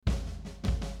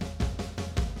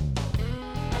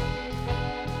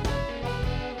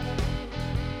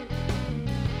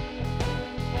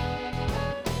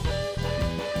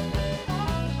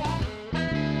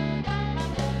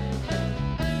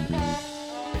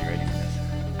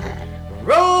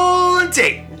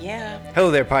tape. Yeah.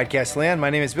 Hello there, podcast land. My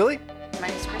name is Billy. My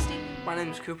name's Christy. My name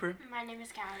is Cooper. My name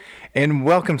is Callie. And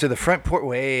welcome to the front porch.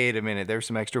 Wait a minute. There's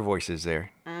some extra voices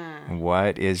there.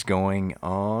 What is going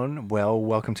on? Well,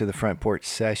 welcome to the Front Porch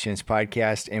Sessions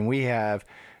podcast. And we have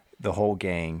the whole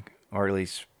gang, or at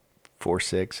least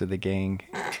 4-6 of the gang.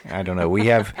 I don't know. We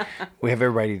have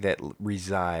everybody that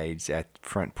resides at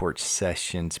Front Porch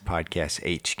Sessions Podcast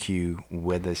HQ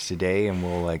with us today, and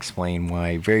we'll explain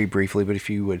why very briefly. But if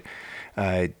you would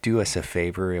do us a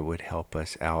favor, it would help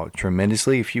us out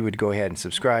tremendously. If you would go ahead and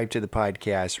subscribe to the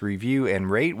podcast, review, and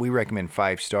rate. We recommend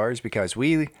 5 stars because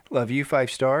we love you 5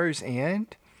 stars,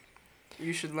 and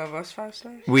You should love us 5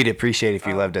 stars? we'd appreciate if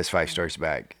you loved us 5 stars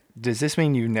back. Does this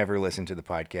mean you never listened to the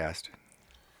podcast?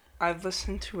 I've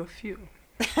listened to a few.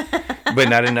 But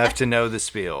not enough to know the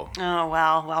spiel. Oh,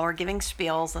 well, while we're giving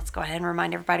spiels, let's go ahead and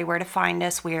remind everybody where to find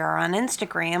us. We are on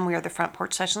Instagram. We are the Front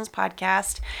Porch Sessions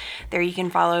Podcast. There you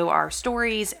can follow our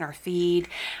stories and our feed,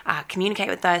 communicate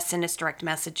with us, send us direct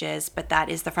messages. But that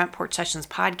is the Front Porch Sessions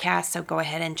Podcast. So go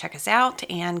ahead and check us out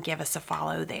and give us a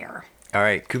follow there. All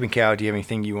right, Coop and Cow, do you have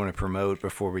anything you want to promote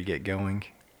before we get going?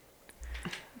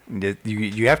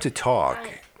 You have to talk.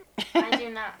 I do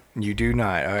not. You do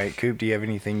not. All right, Coop, do you have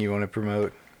anything you want to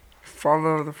promote?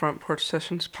 Follow the Front Porch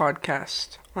Sessions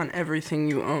podcast on everything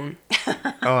you own.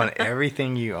 On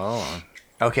everything you own.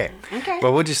 Okay. Okay.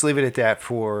 Well, we'll just leave it at that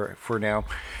for now.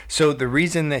 So the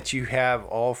reason that you have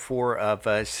all 4 of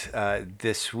us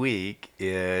this week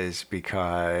is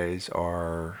because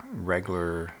our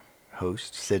regular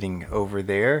host sitting over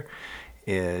there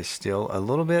is still a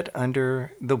little bit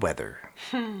under the weather,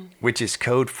 which is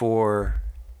code for,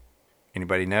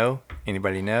 anybody know?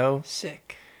 Anybody know?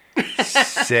 Sick.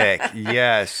 Sick.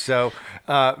 Yes. So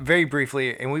very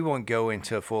briefly, and we won't go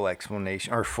into a full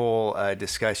explanation or full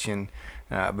discussion,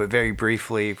 but very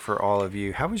briefly for all of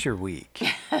you, how was your week?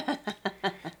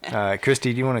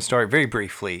 Christy, do you want to start very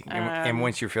briefly? And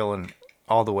once you're feeling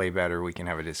all the way better, we can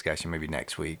have a discussion maybe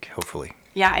next week, hopefully.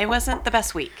 Yeah, it wasn't the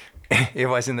best week. It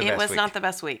wasn't the best It was week. not the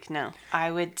best week, no.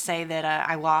 I would say that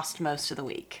I lost most of the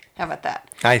week. How about that?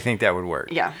 I think that would work.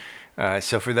 Yeah.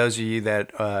 So for those of you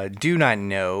that do not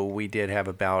know, we did have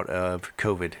a bout of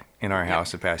COVID in our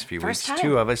house the past few First weeks. time.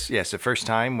 2 of us. Yes, the first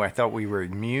time. I thought we were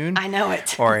immune. I know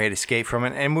it. Or had escaped from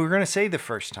it. And we were going to say the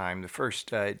first time, the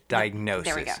first diagnosis.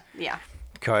 There we go. Yeah.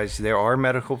 Because there are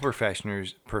medical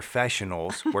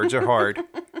professionals, words are hard,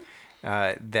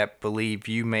 that believe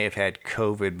you may have had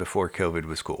COVID before COVID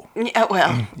was cool. Yeah,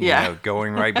 well, yeah. You know,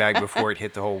 going right back before it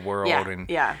hit the whole world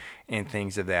and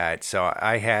things of that. So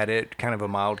I had it, kind of a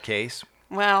mild case.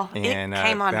 Well, And, it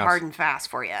came on bounced- hard and fast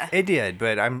for you. It did,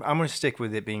 but I'm going to stick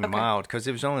with it being mild because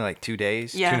it was only like 2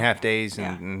 days, Yeah. 2.5 days,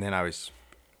 Yeah. and then I was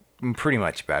pretty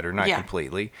much better, not Yeah.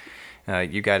 completely.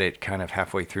 You got it kind of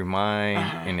halfway through mine,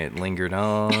 and it lingered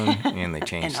on, and they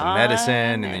changed And some medicine,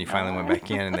 and then and you finally went back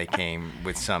in, and they came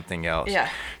with something else. Yeah.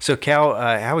 So, Cal,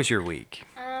 how was your week?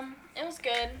 It was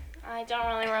good. I don't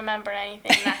really remember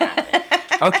anything that happened.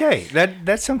 Okay,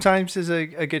 that sometimes is a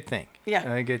good thing.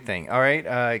 Yeah. A good thing. All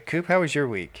right, Coop, how was your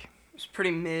week? It was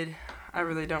pretty mid. I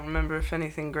really don't remember if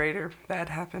anything great or bad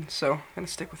happened, so I'm going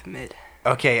to stick with mid.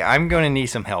 Okay, I'm going to need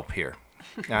some help here.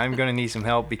 I'm going to need some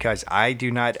help because I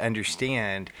do not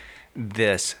understand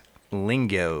this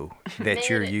lingo that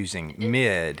you're using. It's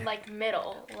Mid. Like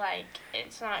middle. Like,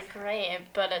 it's not great,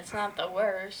 but it's not the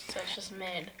worst, so it's just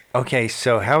mid. Okay,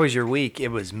 so how was your week? It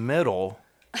was middle.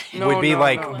 No, Would be no,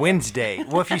 like no. Wednesday.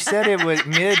 Well, if you said it was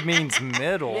mid means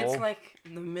middle. Mid's like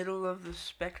the middle of the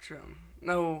spectrum.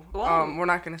 No, Whoa. we're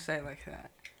not going to say it like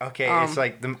that. Okay, it's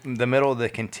like the middle of the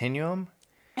continuum.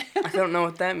 I don't know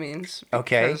what that means.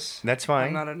 Okay, because that's fine.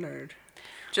 I'm not a nerd.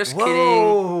 Just Whoa.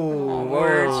 kidding.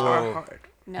 Words Whoa. are hard.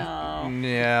 No.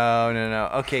 No.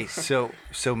 Okay, so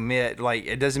mid, like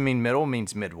it doesn't mean middle, it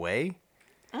means midway.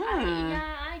 Yeah,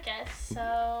 I guess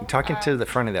so. I'm talking to the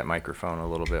front of that microphone a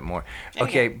little bit more.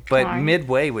 Okay, but Fine.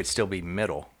 midway would still be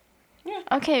middle.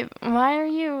 Okay, why are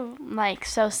you like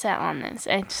so set on this?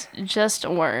 It's just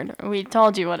a word. We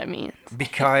told you what it means.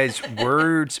 Because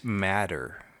words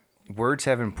matter. Words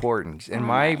have importance. In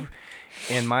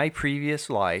my previous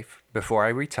life, before I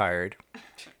retired,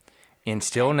 and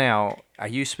still now, I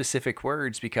use specific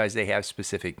words because they have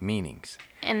specific meanings.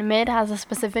 And mid has a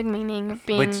specific meaning,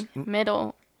 being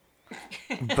middle.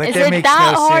 But Is that it makes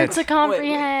that no hard sense. to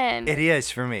comprehend? It is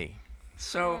for me.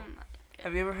 So,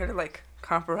 have you ever heard of like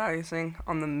compromising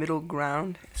on the middle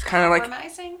ground? It's kind of like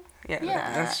Compromising? yeah,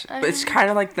 Yeah, but it's kind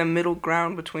of like the middle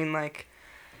ground between like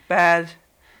bad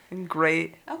and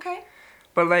great. Okay.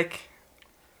 But like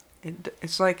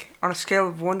it's like on a scale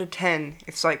of 1 to 10,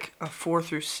 it's like a 4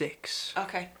 through 6.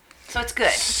 Okay. So it's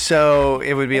good. So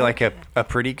it would be like a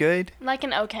pretty good, Like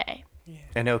an okay.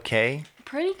 an okay.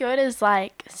 Pretty good is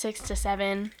like 6 to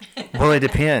 7. Well, it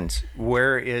depends.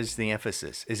 Where is the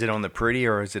emphasis? Is it on the pretty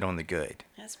or is it on the good?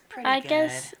 That's pretty I good.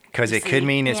 guess. Because it could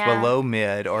mean it's Yeah. below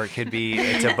mid or it could be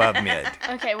it's above mid.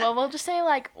 Okay, well, we'll just say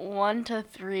like 1 to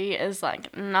 3 is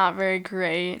like not very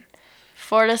great.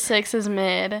 4 to 6 is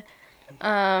mid.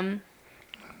 7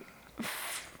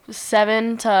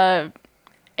 to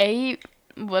 8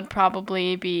 would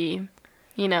probably be,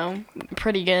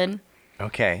 pretty good.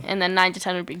 Okay. And then 9 to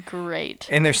 10 would be great.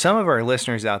 And there's some of our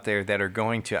listeners out there that are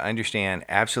going to understand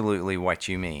absolutely what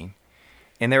you mean.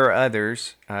 And there are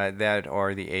others that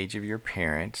are the age of your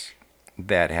parents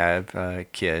that have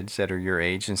kids that are your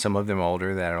age, and some of them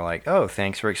older that are like, oh,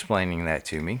 thanks for explaining that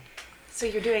to me. So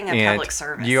you're doing a And public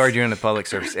service. You are doing a public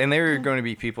service. And there are going to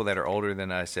be people that are older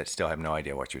than us that still have no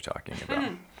idea what you're talking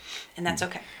about. And that's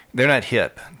okay. They're not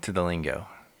hip to the lingo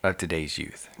of today's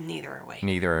youth. Neither are we.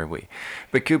 Neither are we.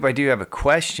 But Coop, I do have a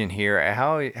question here.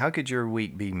 How could your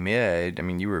week be mid? I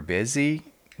mean, you were busy.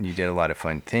 You did a lot of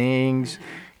fun things.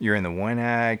 You're in the one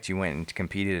act. You went and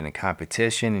competed in a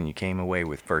competition, and you came away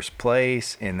with first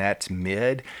place, and that's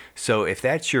mid. So if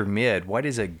that's your mid, what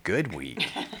is a good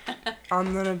week?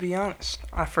 I'm gonna be honest.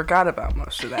 I forgot about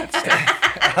most of that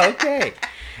stuff. Okay.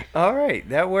 All right.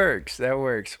 That works. That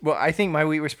works. Well, I think my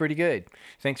week was pretty good.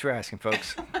 Thanks for asking,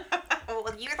 folks.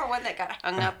 Well, you're the one that got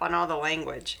hung up on all the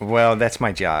language. Well, that's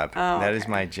my job. Oh, That is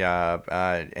okay. my job.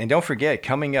 And don't forget,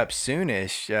 coming up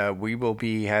soonish, we will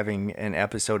be having an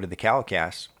episode of the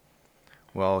CalCast.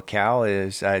 Well, Cal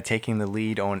is taking the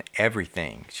lead on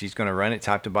everything. She's going to run it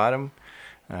top to bottom,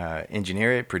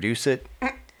 engineer it, produce it.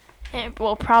 It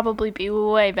will probably be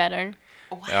way better.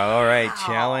 All right,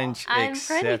 challenge I'm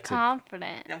pretty accepted.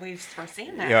 confident. And we're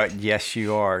seeing that. Yeah, yes,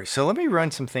 you are. So let me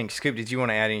run some things. Scoop, did you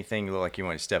want to add anything? You look like you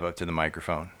want to step up to the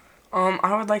microphone.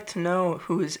 I would like to know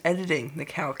who is editing the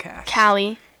CalCast.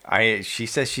 Callie. She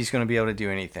says she's going to be able to do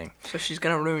anything. So she's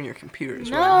gonna ruin your computer as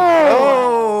No.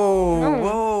 well.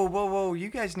 Oh, whoa. You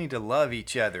guys need to love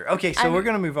each other. Okay, so we're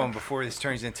going to move on before this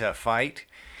turns into a fight.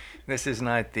 This is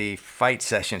not the Fight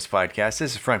Sessions podcast.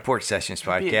 This is Front Porch Sessions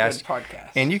Be a good podcast. podcast.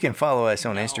 And you can follow us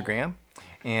on Instagram.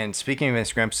 And speaking of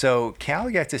Instagram, so Cal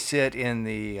got to sit in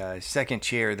the second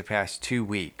chair the past 2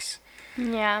 weeks.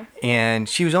 Yeah. And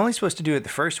she was only supposed to do it the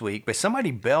first week, but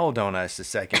somebody bailed on us the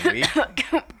second week.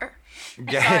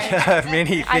 Got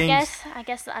many things. I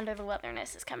guess the Under the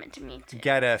Wilderness is coming to me too.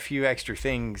 Got a few extra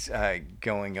things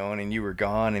going on, and you were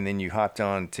gone, and then you hopped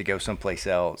on to go someplace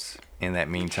else in that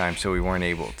meantime, so we weren't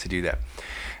able to do that.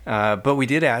 But we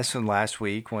did ask them last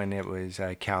week when it was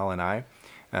Cal and I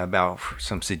about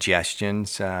some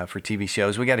suggestions for TV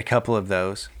shows. We got a couple of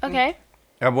those. Okay.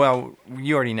 Well,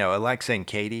 you already know Alexa and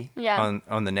Katie Yeah.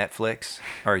 on the Netflix,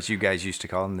 or as you guys used to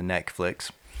call them, the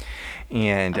Netflix.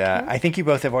 And I think you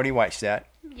both have already watched that.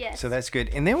 Yes. So that's good.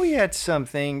 And then we had some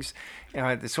things,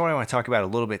 that's what I want to talk about a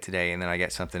little bit today, and then I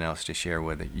got something else to share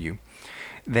with you.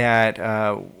 That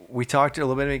we talked a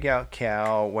little bit about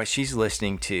Cal, what she's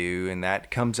listening to, and that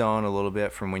comes on a little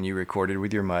bit from when you recorded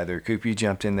with your mother. Coop, you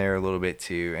jumped in there a little bit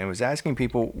too, and was asking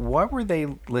people, what were they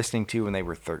listening to when they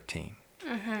were 13?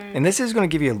 And this is going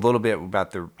to give you a little bit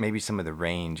about maybe some of the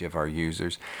range of our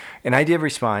users. And I did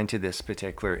respond to this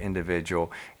particular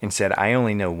individual and said, I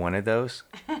only know one of those,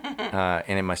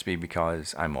 and it must be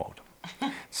because I'm old.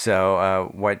 So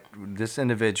what this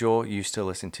individual used to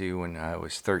listen to when I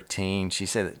was 13, she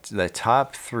said that the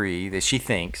top three that she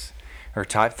thinks, her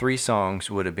top three songs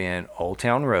would have been Old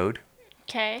Town Road.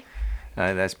 Okay.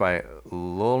 That's by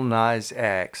Lil Nas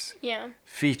X Yeah.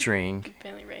 featuring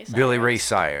Billy Ray. Billy Ray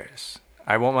Cyrus.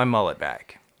 I want my mullet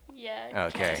back. Yeah.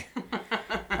 Okay.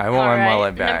 I want my All right,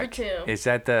 mullet back. number 2. Is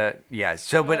that the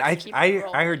So, but Let's keep it I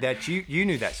rolling. heard that you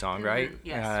knew that song, right?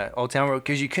 yes. Old Town Road,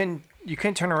 because you couldn't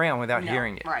turn around without No,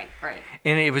 hearing it. Right.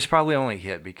 And it was probably only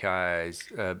hit because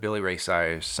Billy Ray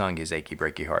Cyrus sung his "Achy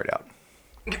Breaky Heart" out.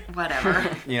 Whatever.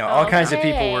 All kinds of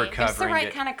people were Okay. covering It's the right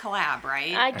it. kind of collab,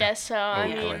 right? I guess so. I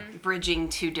Hopefully. mean, Bridging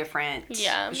two different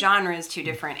Yeah. genres, two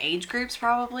different age groups,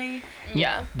 probably.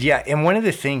 yeah. Yeah, and one of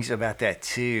the things about that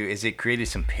too is it created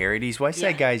some parodies. What's Yeah.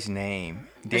 that guy's name?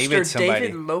 Mr. somebody.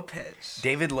 David Lopez.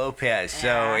 David Lopez. So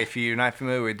Yeah. if you're not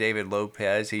familiar with David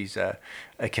Lopez, he's a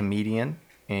comedian.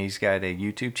 And he's got a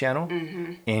YouTube channel,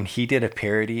 and he did a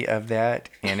parody of that,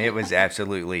 and it was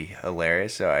absolutely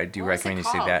hilarious. So I do What was recommend it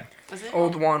you see called? that. Was it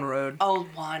Old Juan Road.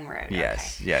 Old Juan Road?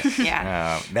 Yes, Okay. yes.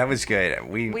 Yeah. That was good.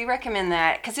 We recommend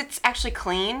that because it's actually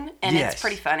clean and Yes. it's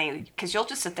pretty funny. Because you'll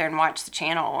just sit there and watch the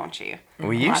channel, won't you?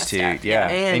 we A lot used of to, stuff, yeah.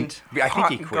 And I think he Hot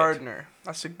quit. Gardner.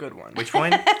 That's a good one. Which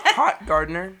one? Hot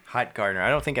Gardener. Hot Gardener. I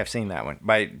don't think I've seen that one.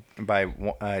 By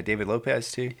David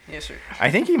Lopez, too? Yes, sir.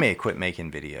 I think he may have quit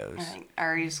making videos.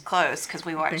 Or he was close because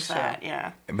we watched so. that.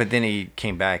 Yeah. But then he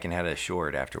came back and had a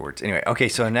short afterwards. Anyway, okay,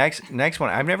 so next one.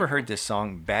 I've never heard this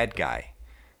song, Bad Guy,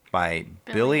 by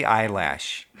Billie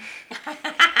Eilish.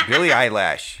 Billie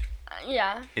Eilish.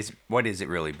 Yeah. What is it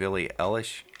really? Billie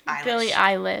Eilish? Billie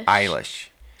Eilish. Eilish.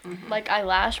 Like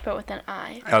eyelash, but with an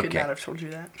I. I could Okay. not have told you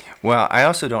that. Well, I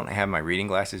also don't have my reading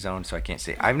glasses on, so I can't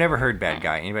see. I've never heard Bad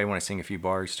Guy. Anybody want to sing a few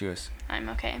bars to us? I'm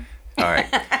okay. All right.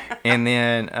 And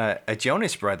then a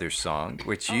Jonas Brothers song,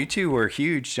 which you two were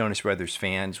huge Jonas Brothers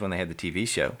fans when they had the TV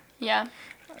show. Yeah.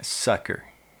 Sucker.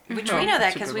 Which Oh, we know that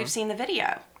that's a because good we've one. seen the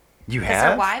video. You Because their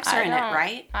have? wives are in it, don't-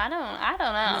 right? I don't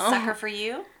The know. Sucker for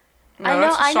You. No, I know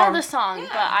that's a I know song. the song,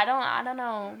 but I don't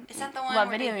know. Is that the one what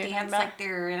where video they you're talking dance about? like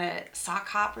they're in a sock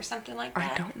hop or something like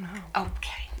that? I don't know.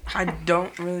 Okay. I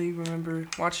don't really remember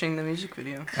watching the music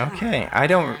video. Okay. I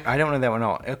don't know that one at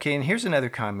all. Okay, and here's another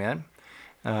comment.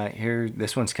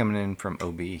 This one's coming in from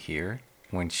OB here.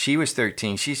 When she was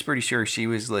 13, she's pretty sure she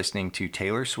was listening to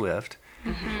Taylor Swift.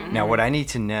 Now, what I need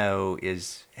to know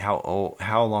is how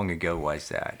long ago was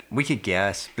that? We could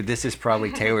guess, but this is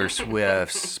probably Taylor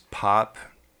Swift's pop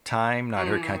time, not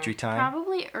her country time.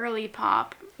 Probably early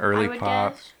pop. Early I would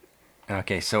pop. guess.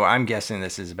 Okay, so I'm guessing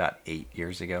this is about 8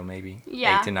 years ago, maybe?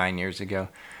 Yeah. 8 to 9 years ago.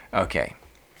 Okay.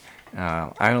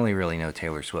 I only really know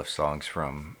Taylor Swift songs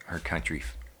from her country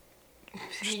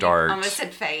starts. You almost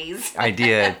said phase. I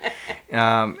did.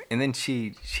 And then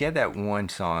she had that one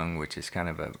song, which is kind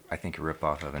of I think a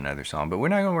ripoff of another song, but we're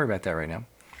not going to worry about that right now.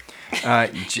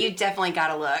 You definitely got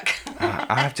to look.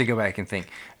 I have to go back and think.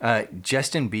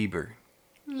 Justin Bieber.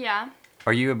 Yeah.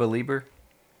 Are you a believer?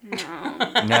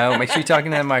 No. Make sure you're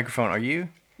talking to that microphone. Are you?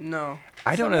 No.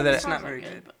 I don't know that. It's not very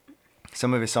good.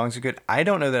 Some of his songs are good. I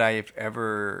don't know that I've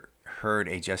ever heard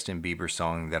a Justin Bieber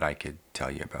song that I could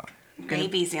tell you about.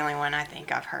 Baby's the only one I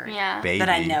think I've heard. Yeah. Baby. That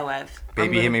I know of.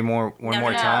 Baby, hit me one No,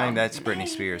 more no. time. That's Britney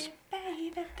Spears.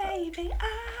 Baby, baby, ah.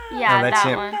 Yeah, Oh, that's that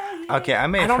him. one. Okay, I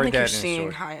may I have don't heard think you're that in a singing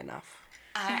story. high enough.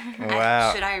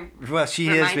 Wow. Should I? Well, she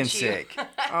has remind been you? sick.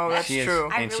 Oh, that's She is, true.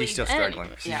 I and really- she's still struggling.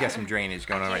 She's Yeah. got some drainage I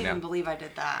going on can't right even now. believe I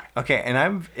did that. Okay,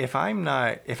 and if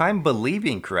I'm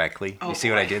believing correctly, Oh, you see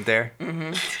what I boy. did there?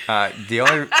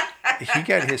 He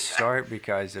got his start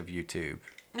because of YouTube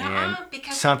and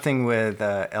because- something with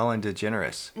Ellen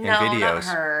DeGeneres in No, videos.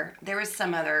 not her. There's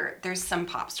some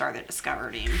pop star that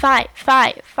discovered him. Fight.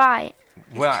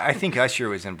 Well, I think Usher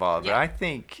was involved, Yeah. but I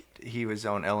think he was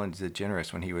on Ellen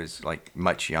DeGeneres when he was like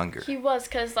much younger. He was,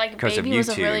 because like 'Cause of Baby was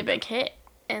a really YouTube. big hit.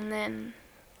 And then,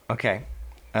 Okay,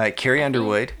 Carrie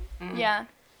Underwood. yeah.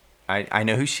 I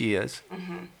know who she is.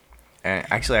 And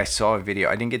actually, I saw a video.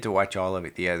 I didn't get to watch all of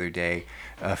it the other day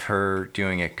of her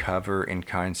doing a cover in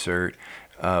concert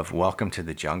of "Welcome to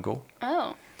the Jungle."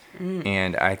 Oh.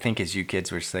 And I think, as you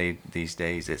kids would say these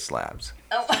days, it slaps.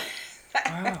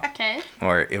 Okay.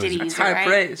 Or it Did he was use it High right?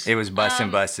 praise. it was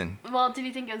bussin'. Well, did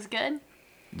you think it was good?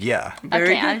 Yeah, Very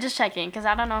Okay, good. I'm just checking, because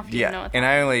I don't know if you know yeah. what And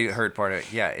that I only heard part of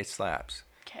it. Yeah, it slaps.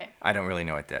 Okay. I don't really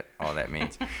know what all that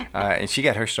means. And she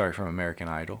got her start from American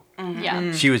Idol.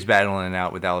 Yeah. She was battling it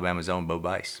out with Alabama's own Bo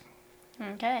Bice.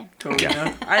 Okay. Totally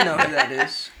know. I know who that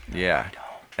is. Yeah,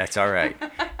 that's all right.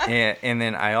 And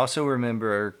then I also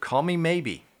remember "Call Me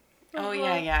Maybe." Oh,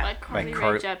 yeah, yeah. Like Carly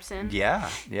Rae Jepsen.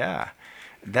 Yeah.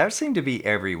 That seemed to be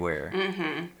everywhere.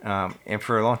 And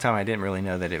for a long time, I didn't really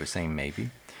know that it was saying maybe.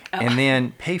 And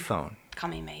then Payphone Call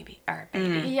me maybe or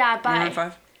baby. Yeah, Maroon bye.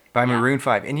 5. by Maroon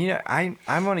 5. And, you know, I'm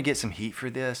going to get some heat for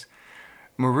this.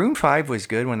 Maroon 5 was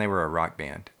good when they were a rock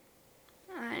band.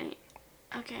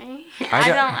 Okay. I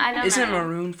don't- I don't Isn't know.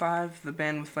 Maroon 5 the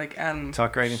band with like Adam,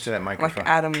 Talk right into that like microphone.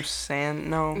 Adam Sand?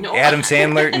 No. No. Adam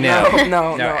Sandler?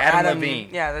 No. No, Adam Levine.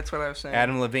 Yeah, that's what I was saying.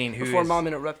 Adam Levine, who Before is- Mom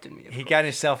interrupted me. of He course. got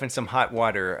himself in some hot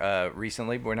water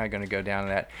recently, but we're not going to go down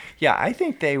that. Yeah, I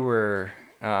think they were,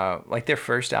 like their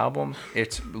first album,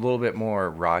 it's a little bit more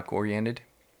rock oriented.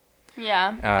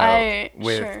 Yeah.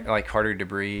 With Sure. like Harder to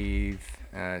Breathe,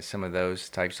 some of those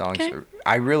type songs. Okay.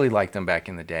 I really liked them back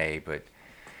in the day, but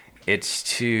it's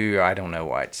too, I don't know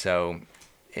what. So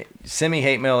send me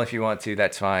hate mail if you want to,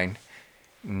 that's fine.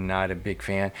 Not a big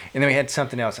fan. And then we had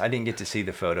something else. I didn't get to see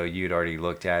the photo. You'd already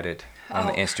looked at it on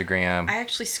the Oh, Instagram. I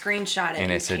actually screenshot it. And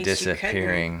in it's a case you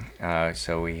couldn't. disappearing.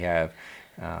 So we have,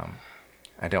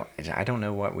 I don't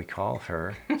know what we call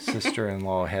her.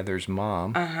 Sister-in-law Heather's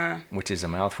mom, which is a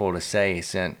mouthful to say,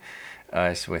 sent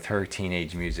us with her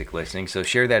teenage music listening. So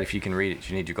share that if you can read it.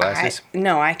 You need your glasses.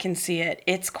 No, I can see it.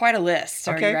 It's quite a list.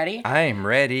 Are you ready? I am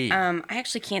ready. I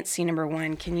actually can't see number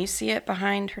one. Can you see it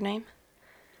behind her name?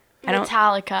 I don't.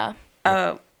 Metallica.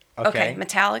 Oh, Okay. okay.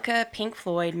 Metallica, Pink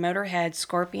Floyd, Motorhead,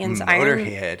 Scorpions, Iron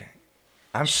Motorhead.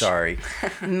 I'm sorry.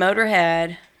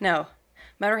 Motorhead,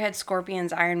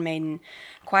 Scorpions, Iron Maiden,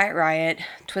 Quiet Riot,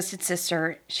 Twisted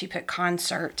Sister. She put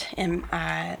concert in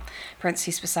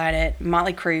parentheses beside it.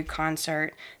 Motley Crue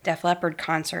concert, Def Leppard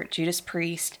concert, Judas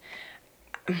Priest,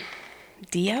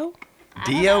 Dio.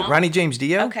 Dio, Ronnie James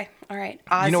Dio. Okay, all right.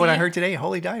 Ozzy. You know what I heard today?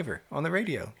 Holy Diver on the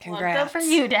radio. Well, Congrats. good for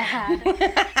you, Dad.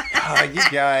 Oh, you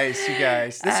guys.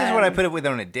 This is what I put up with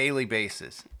on a daily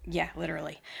basis. Yeah,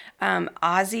 literally.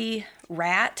 Ozzy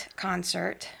Rat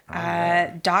concert,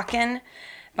 Dokken,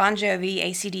 Bon Jovi,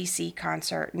 AC/DC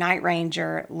concert, Night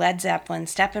Ranger, Led Zeppelin,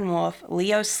 Steppenwolf,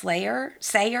 Leo Sayer.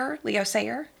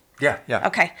 Yeah.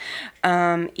 Okay.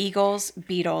 Eagles,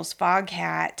 Beatles,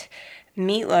 Foghat,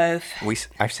 Meatloaf,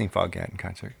 I've seen Foghat in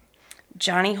concert.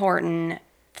 Johnny Horton,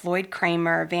 Floyd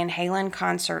Kramer, Van Halen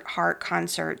concert, Heart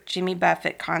concert, Jimmy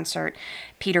Buffett concert,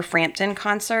 Peter Frampton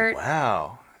concert.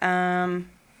 Wow.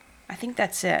 I think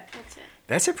that's it.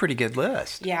 That's a pretty good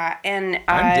list. Yeah, and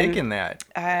I'm digging that.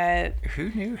 Who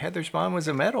knew Heatherspawn was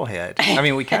a metalhead? I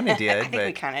mean, we kind of I did, think we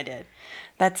but kind of did.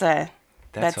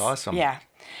 That's awesome. Yeah.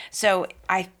 So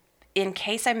in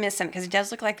case I missed something, because it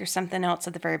does look like there's something else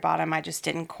at the very bottom, I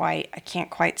can't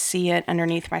quite see it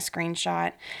underneath my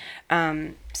screenshot.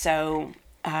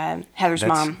 Heather's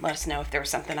mom, let us know if there was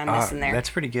something I'm missing there. That's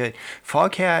pretty good.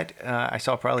 Foghat, I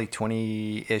saw probably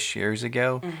 20-ish years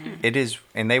ago. Mm-hmm. It is,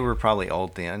 and they were probably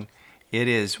old then. It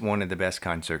is one of the best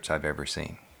concerts I've ever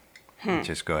seen.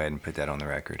 Just go ahead and put that on the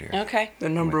record here. Okay. The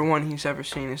number one he's ever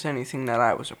seen is anything that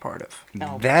I was a part of.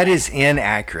 Oh, That is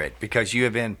inaccurate because you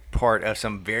have been part of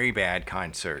some very bad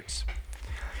concerts.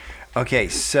 Okay,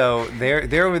 so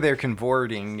they're over there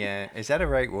converting. Is that a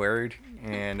right word?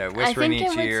 And I whispering think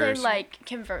it each would ear. say like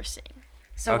conversing.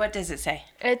 So what does it say?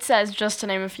 It says just to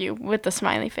name a few with the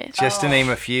smiley face. Just to name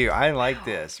a few. I like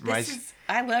this.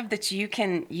 I love that you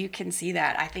can see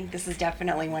that. I think this is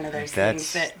definitely one of those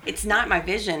That's- things that it's not my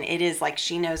vision. It is like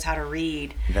she knows how to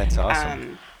read. That's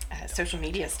awesome. Social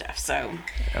media stuff. So,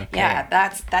 Okay. yeah,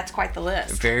 that's quite the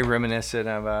list. Very reminiscent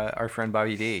of our friend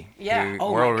Bobby D. Yeah. who- Oh,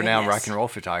 my world-renowned goodness. rock and roll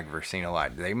photographer, seen a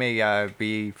lot. They may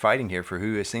be fighting here for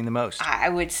who has seen the most. I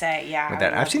would say, yeah. With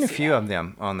that, I've seen a few of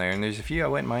them on there, and there's a few I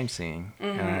wouldn't mind seeing.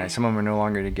 Some of them are no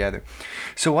longer together.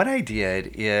 So what I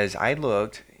did is I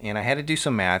looked, and I had to do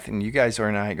some math, and you guys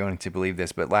are not going to believe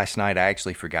this, but last night I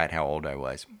actually forgot how old I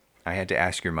was. I had to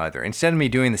ask your mother. Instead of me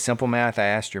doing the simple math, I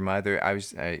asked your mother. I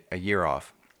was a year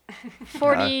off.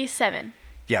 47.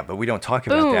 Yeah, but we don't talk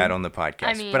about Boom. that on the podcast.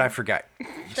 I mean, but I forgot.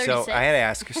 So 36. I had to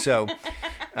ask. So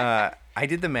I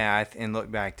did the math and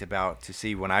looked back to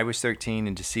see when I was 13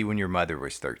 and to see when your mother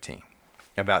was 13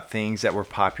 about things that were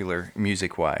popular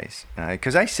music-wise.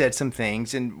 Because I said some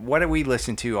things, and what we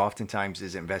listen to oftentimes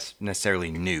isn't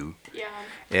necessarily new. Yeah.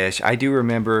 Ish. I do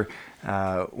remember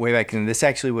way back then, this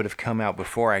actually would have come out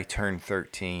before I turned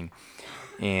 13,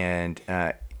 and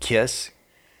Kiss,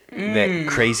 that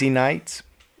Crazy Nights.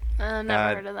 Never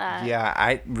heard of that. Yeah,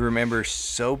 I remember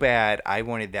so bad. I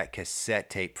wanted that cassette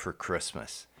tape for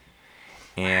Christmas.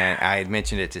 And I had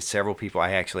mentioned it to several people.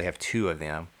 I actually have two of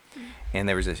them. And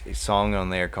there was a song on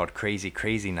there called Crazy,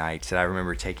 Crazy Nights that I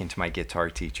remember taking to my guitar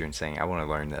teacher and saying, I want to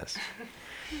learn this.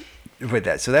 With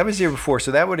that. So that was the year before.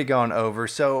 So that would have gone over.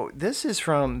 So this is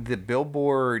from the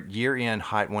Billboard year-end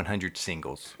Hot 100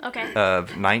 singles Okay.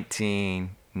 of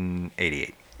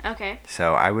 1988. Okay.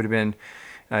 So I would have been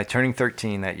turning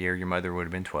 13 that year. Your mother would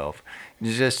have been 12.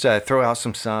 Just throw out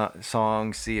some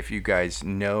songs, see if you guys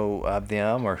know of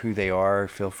them or who they are.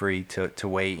 Feel free to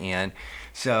weigh in.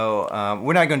 So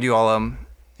we're not going to do all of them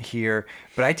here,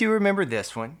 but I do remember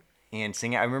this one and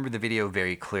sing it. I remember the video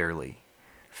very clearly.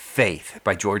 Faith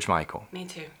by George Michael. Me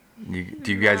too.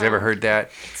 Do you guys ever heard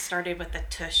that? It started with the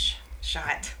tush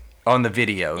shot. On the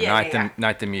video, Yeah.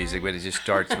 not the music, but it just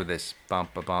starts with this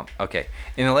bump, a bump. Okay,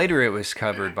 and then later it was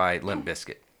covered by Limp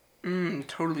Bizkit.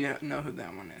 Totally know who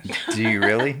that one is. Do you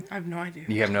really? I have no idea.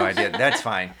 You have no idea. That's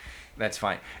fine. That's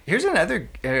fine. Here's another.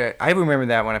 I remember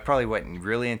that one. I probably wasn't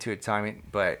really into it timing,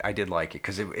 but I did like it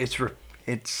because it's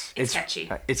catchy.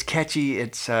 It's catchy.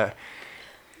 It's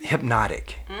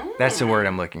hypnotic. That's the word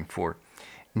I'm looking for.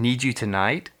 Need You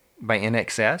Tonight by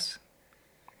NXS.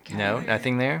 No,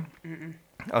 nothing there.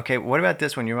 Okay, what about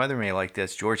this one? Your mother may like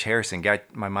this. George Harrison,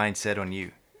 Got My Mind Set on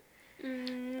You.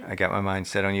 I got my mind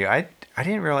set on you. I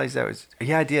didn't realize that was.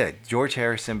 Yeah, I did. George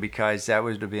Harrison, because that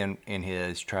would have been in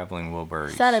his Traveling Wilburys.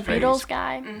 Is that a phase. Beatles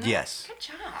guy? Yes. Good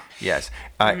job. Yes.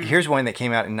 Here's one that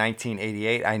came out in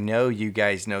 1988. I know you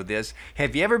guys know this.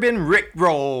 Have you ever been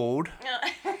Rickrolled?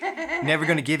 Never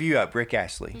Gonna Give You Up, Rick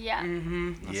Astley. Yeah.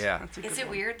 Yeah. That's a Is good it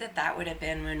one. weird that that would have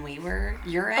been when we were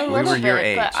your A age? little were your bit,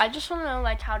 age. but I just want to know,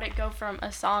 like, how did it go from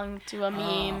a song to a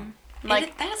meme?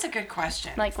 Like, That's a good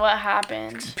question. like what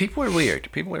happened? People are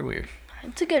weird. People are weird.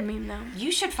 It's a good meme, though.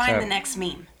 you should find So- the next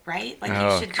meme, right? Like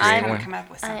Oh, you should just create kind one. of come up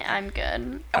with something. I'm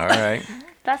good. All right.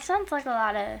 That sounds like a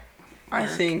lot of. I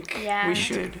think Yeah. we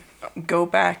should go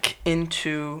back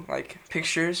into like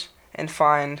pictures and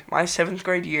find my 7th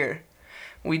grade year.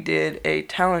 We did a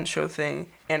talent show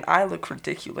thing, and I look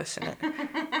ridiculous in it.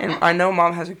 And I know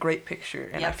Mom has a great picture,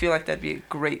 and I Yep. feel like that'd be a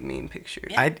great meme picture.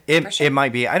 Yeah. for It sure.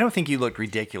 might be. I don't think you looked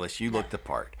ridiculous. You looked the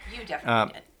part. You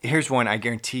definitely did. Here's one I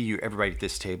guarantee you everybody at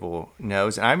this table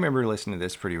knows, and I remember listening to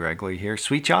this pretty regularly here.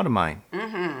 Sweet Child of Mine.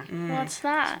 What's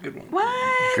that? Good one.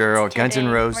 What? Girl, Guns N' Kidding.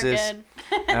 We're Roses. good.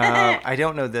 I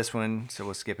don't know this one, so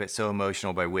we'll skip it. So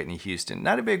Emotional by Whitney Houston.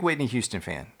 Not a big Whitney Houston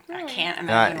fan. I can't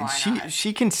imagine why not.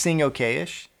 She can sing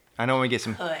okay-ish. I know when we get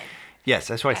some. Could. Yes,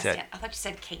 that's what I said. I thought you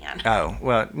said can. Oh,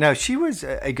 well, no, she was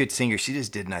a good singer. She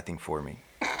just did nothing for me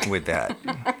with that.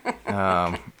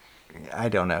 I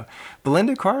don't know.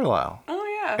 Belinda Carlisle. Oh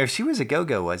yeah. If she was a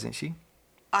go-go, wasn't she?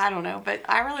 I don't know, but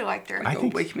I really liked her. I Go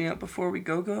think- Wake Me Up Before We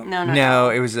Go. No,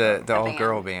 it was the band.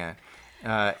 all-girl band.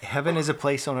 Heaven is a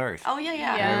Place on Earth. Oh yeah,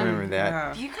 yeah. I Yeah. remember that.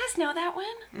 Yeah. Do you guys know that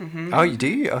one? Oh, you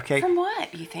do? Okay. From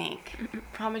what you think?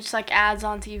 Probably just like ads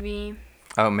on TV.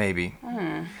 Oh, maybe.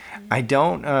 I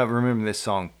don't remember this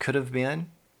song. Could Have Been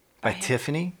by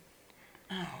Tiffany.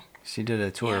 Oh. She did a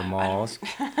tour of Yeah, malls.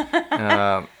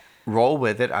 Roll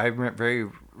With It. I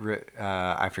remember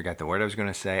I forgot the word I was going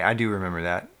to say. I do remember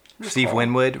that. Steve Recall.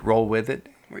 Winwood, Roll With It.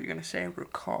 What are you gonna say?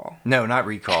 Recall. No, not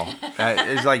Recall.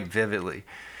 It's like vividly.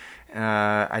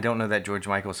 I don't know that George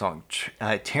Michael song.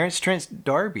 Terrence Trent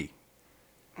D'Arby.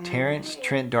 Terrence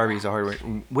Trent D'Arby is a hard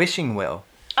word. Wishing Well.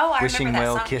 Oh, I Wishing remember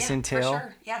that Well, song. Kiss yeah, and for Tell.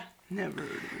 sure. Yeah. Never heard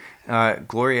of it.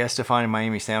 Gloria Estefan and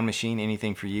Miami Sound Machine.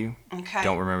 Anything for You. Okay.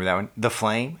 Don't remember that one. The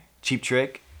Flame. Cheap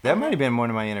Trick. That might have been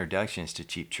one of my introductions to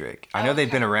Cheap Trick. I know they've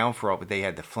been Okay. around for a while, but they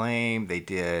had The Flame. They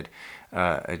did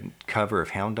a cover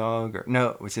of Hound Dog. Or,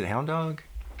 no, was it Hound Dog?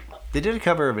 They did a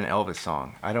cover of an Elvis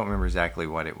song. I don't remember exactly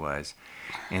what it was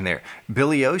in there.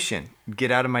 Billy Ocean.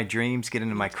 Get Out of My Dreams, Get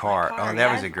Into My Car. Car, Oh,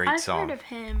 that was yeah. a great I've song. heard of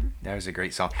him. That was a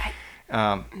great song.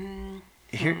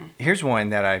 Here's one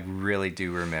that I really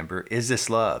do remember. Is This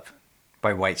Love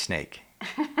by Whitesnake.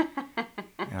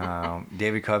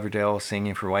 David Coverdale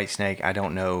singing for Whitesnake. I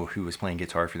don't know who was playing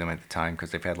guitar for them at the time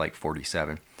because they've had like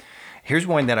 47. Here's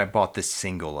one that I bought the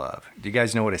single of. Do you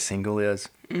guys know what a single is?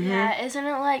 Yeah, isn't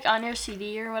it like on your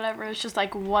CD or whatever? It's just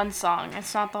like one song.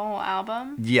 It's not the whole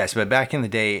album. Yes, but back in the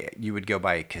day, you would go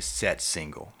buy a cassette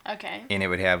single, Okay. and it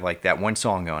would have like that one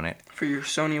song on it. For your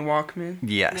Sony Walkman.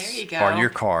 Yes. There you go. Or your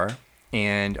car.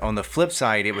 And on the flip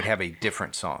side, it would have a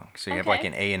different song. So you have like Okay.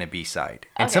 an A and a B side.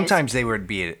 And Okay, sometimes they would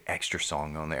be an extra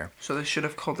song on there. So they should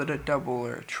have called it a double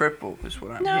or a triple, is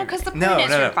what I'm No, hearing. because the point No, is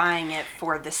no, you're no. buying it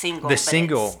for the single. The but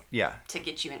single, it's yeah. to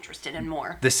get you interested in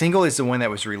more. The single is the one that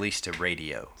was released to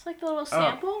radio. It's like the little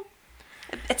sample.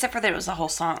 Except for that it was the whole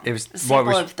song. It was- the what sample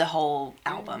was- of the whole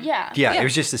album. Yeah. Yeah, Yeah. it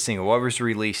was just a single. What was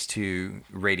released to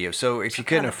radio. So if you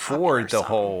couldn't kind of afford the popular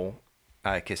song.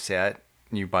 whole cassette,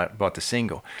 you bought the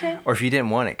single. Okay. Or if you didn't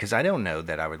want it, because I don't know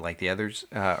that I would like the others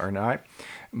or not.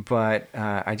 But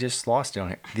I just lost it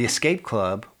on it. The Escape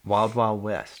Club, Wild Wild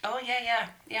West. Oh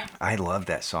yeah. I love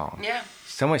that song. Yeah.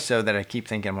 So much so that I keep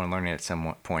thinking I'm going to learn it at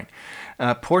some point.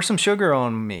 Pour Some Sugar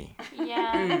on Me.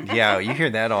 Yeah. Yeah, you hear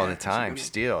that all the time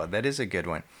still. That is a good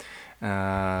one.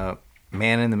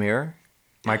 Man in the Mirror,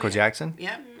 Michael Jackson.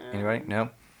 Yep. Anybody? No.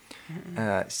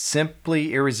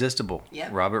 Simply Irresistible, Yep.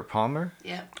 Robert Palmer.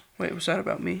 Yep. Wait, was that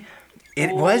about me?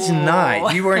 It was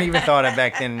not. You weren't even thought of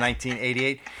back then in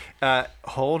 1988.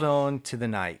 Hold On to the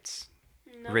Nights,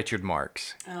 Richard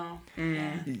Marx. Oh.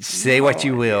 Say what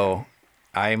you will.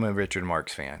 I am a Richard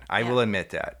Marx fan. I Yeah. will admit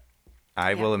that.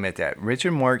 I will admit that.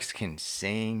 Richard Marx can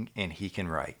sing and he can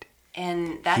write.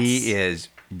 And that's He is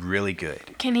really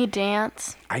good. Can he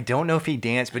dance? I don't know if he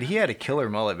danced, but he had a killer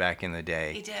mullet back in the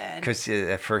day. He did. Because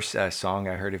the first song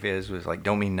I heard of his was like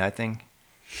 "Don't Mean Nothing."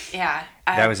 Yeah.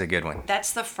 That was a good one.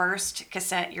 That's the first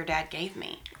cassette your dad gave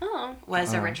me. Oh.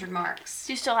 Was a Richard Marx.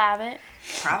 Do you still have it?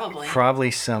 Probably.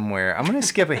 Probably somewhere. I'm gonna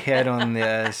skip ahead on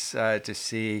this to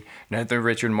see another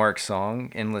Richard Marx song,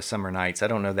 "Endless Summer Nights." I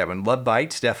don't know that one. "Love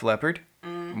Bites," Def Leppard.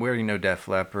 We already know Def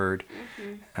Leppard.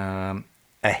 "A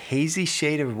Hazy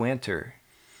Shade of Winter"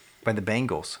 by the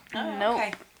Bangles. Oh, Nope.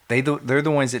 okay. They're the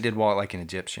ones that did "Walk Like an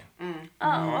Egyptian."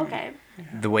 Oh, okay.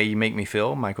 "The Way You Make Me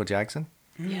Feel," Michael Jackson.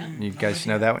 Yeah. You guys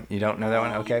know that one? You don't know that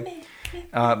one? Okay.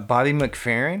 Bobby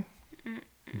McFerrin,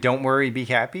 "Don't Worry, Be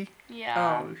Happy."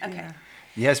 Yeah. Oh, Okay. yeah.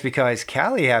 Yes, because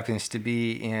Callie happens to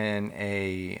be in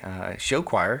a show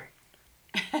choir.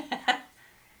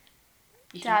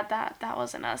 Dad, that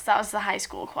wasn't us. That was the high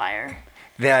school choir.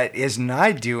 That is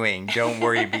not doing Don't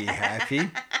Worry, Be Happy.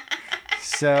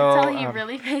 So Until he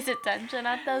really pays attention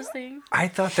at those things. I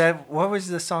thought that, what was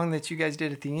the song that you guys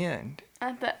did at the end?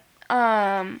 At the,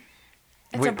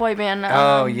 it's a boy band.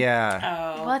 Oh,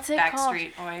 yeah. Oh, What's it called?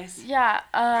 Backstreet Boys. Yeah,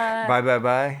 Bye, bye,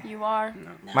 bye. You Are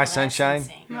No, My that's Sunshine?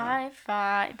 NSYNC. My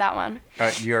Fire. That one.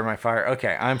 You Are My Fire.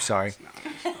 Okay, I'm sorry.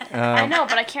 I know,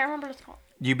 but I can't remember what it's called.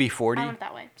 I UB40? went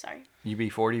that way. Sorry.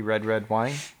 UB40, Red, Red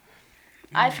Wine?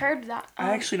 I've heard that.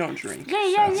 I actually don't drink.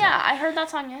 Yeah. I heard that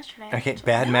song yesterday. Okay,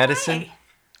 Bad No Medicine? way.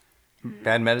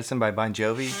 Bad Medicine by Bon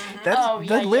Jovi. Oh,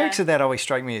 The yeah, lyrics yeah. of that always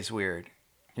strike me as weird.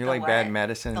 You're The like Bad what?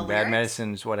 Medicine. The Bad lyrics?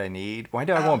 medicine is what I need. Why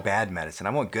do I want bad medicine?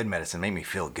 I want good medicine. Make me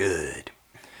feel good.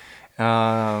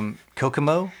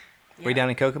 Kokomo? Way down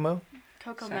in Kokomo?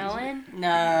 Coco Melon.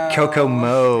 No.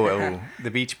 Kokomo. Oh, the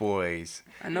Beach Boys.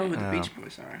 I know who the Beach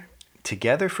Boys are.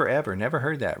 Together Forever. Never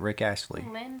heard that. Rick Astley.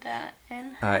 Linda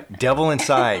and. Devil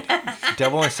Inside.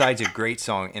 Devil Inside's a great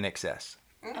song, In Excess.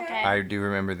 Okay. I do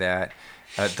remember that.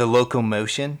 The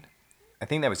Locomotion. I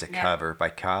think that was a Yeah. cover by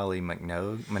Kylie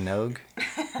Minogue.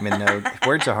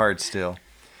 Words are hard still.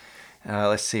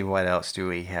 Let's see, what else do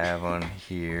we have on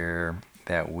here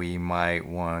that we might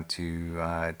want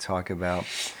to talk about?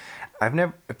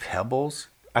 Pebbles.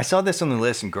 I saw this on the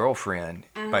list, Girlfriend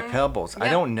by Pebbles. I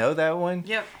Yep. don't know that one.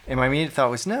 Yep. And my immediate thought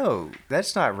was, no,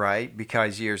 that's not right,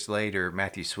 because years later,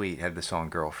 Matthew Sweet had the song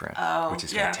Girlfriend, Oh, which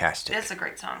is yeah. fantastic. It's a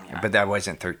great song. Yeah. But that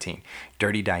wasn't 13.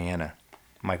 Dirty Diana,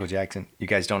 Michael Jackson. You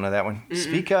guys don't know that one?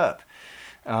 Speak up.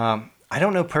 I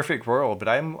don't know Perfect World, but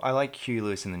I like Huey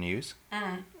Lewis and the News.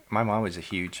 My mom was a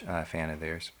huge fan of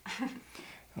theirs.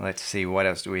 Let's see, what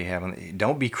else do we have on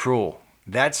Don't Be Cruel.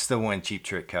 That's the one Cheap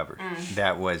Trick covered.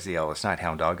 That was the Elvis, not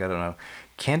Hound Dog. I don't know.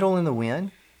 Candle in the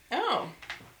Wind, Oh.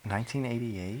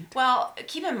 1988. Well,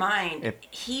 keep in mind, It-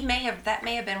 that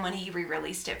may have been when he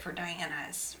re-released it for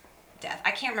Diana's death.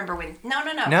 I can't remember when. No.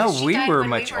 No, 'cause she we died were when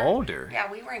much older.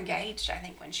 Yeah, we were engaged, I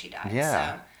think, when she died.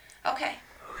 Yeah. So, okay.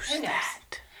 Who knows?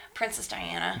 Princess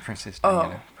Diana. Princess Oh,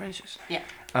 Diana. Princess.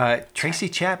 Yeah. Tracy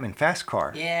Chapman, Fast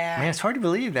Car. Yeah. Man, it's hard to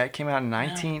believe that came out in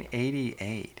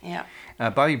 1988. Yeah.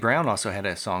 Bobby Brown also had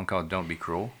a song called Don't Be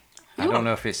Cruel. I don't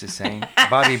know if it's the same.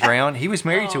 Bobby Brown, he was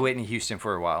married to Whitney Houston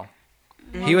for a while.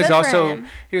 He was good for also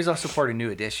him. part of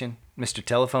New Edition, Mr.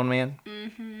 Telephone Man.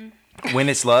 When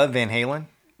It's Love, Van Halen.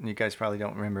 You guys probably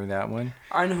don't remember that one,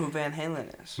 I know who Van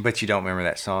Halen is. but you don't remember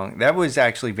that song. That was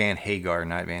actually Van Hagar,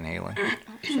 not Van Halen.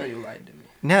 So you lied to me.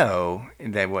 No,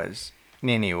 that was.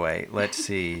 Anyway, let's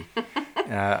see.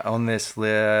 On this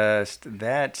list,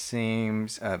 that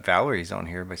seems Valerie's on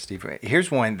here by Steve.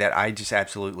 Here's one that I just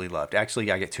absolutely loved.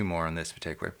 Actually, I get two more on this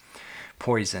particular.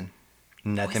 Poison,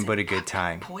 Nothing But a Good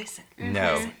Time. Poison.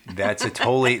 No, that's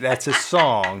a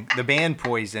song. The band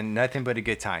Poison, Nothing But a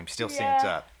Good Time, still stands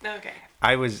Yeah. up. Okay.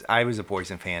 I was a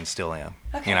Poison fan, still am,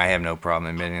 and I have no problem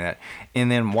admitting that.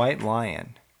 And then White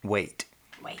Lion, Wait.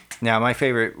 Wait. Now, my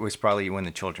favorite was probably When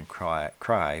the Children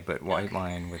Cry, but White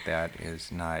Lion with that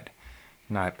is not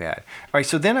bad. All right,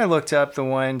 so then I looked up the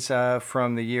ones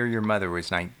from the year your mother was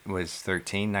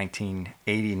 13,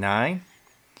 1989.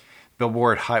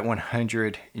 Billboard Hot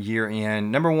 100 year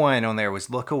end. Number one on there was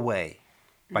Look Away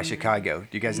by Chicago. Do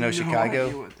you guys know No idea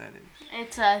Chicago? what that is.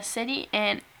 It's a city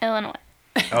in Illinois.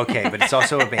 Okay, but it's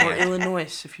also a Or band.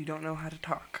 Illinois, if you don't know how to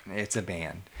talk. It's a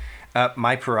band.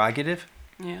 My Prerogative,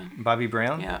 Yeah. Bobby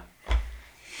Brown. Yeah.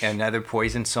 Another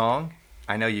Poison song.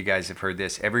 I know you guys have heard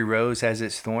this. Every Rose Has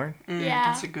Its Thorn. Yeah.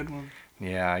 That's a good one.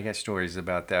 Yeah, I got stories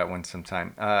about that one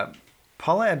sometime.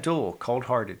 Paula Abdul, Cold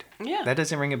Hearted. Yeah. That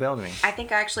doesn't ring a bell to me. I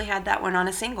think I actually had that one on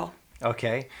a single.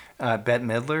 Okay. Bette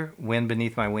Midler, Wind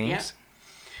Beneath My Wings.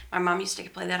 My mom used to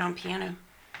play that on piano.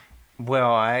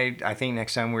 Well, I think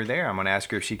next time we're there, I'm going to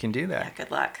ask her if she can do Yeah, that.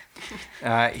 good luck.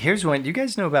 Here's one. Do you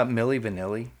guys know about Milli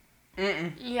Vanilli?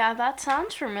 Yeah, that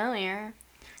sounds familiar.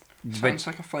 Sounds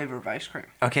like a flavor of ice cream.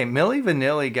 Okay, Milli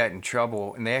Vanilli got in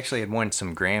trouble, and they actually had won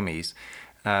some Grammys.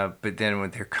 But then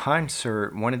with their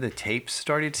concert, one of the tapes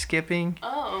started skipping,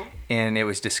 Oh. and it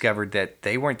was discovered that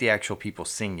they weren't the actual people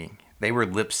singing. They were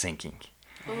lip syncing.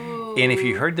 And if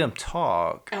you heard them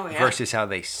talk Oh, yeah. versus how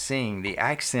they sing, the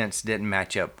accents didn't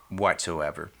match up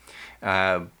whatsoever.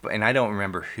 And I don't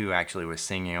remember who actually was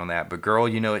singing on that, but Girl,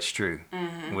 You Know It's True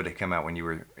would have come out when you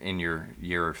were in your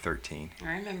year of 13.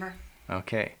 I remember.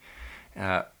 Okay.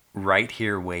 Right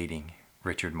Here Waiting,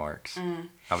 Richard Marx.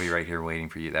 I'll be right here waiting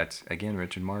for you. That's, again,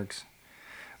 Richard Marx.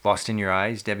 Lost in Your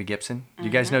Eyes, Debbie Gibson. Do you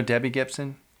guys know Debbie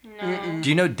Gibson? No. Do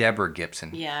you know Deborah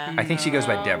Gibson? Yeah. I think she goes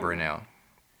by No. Deborah now.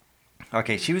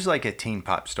 Okay, she was like a teen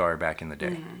pop star back in the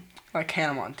day. Like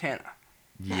Hannah Montana.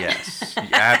 Yes,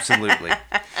 absolutely.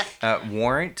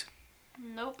 Warrant,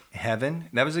 Nope. Heaven.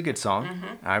 That was a good song.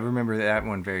 I remember that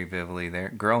one very vividly there.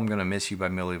 Girl, I'm Gonna Miss You by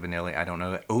Milli Vanilli. I don't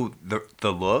know that. Oh,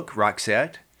 the Look,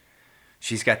 Roxette.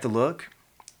 She's Got the Look.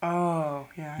 Oh,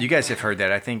 yeah. You guys have heard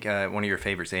that. I think one of your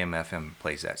favorites, AM/FM,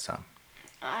 plays that song.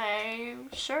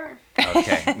 I'm sure.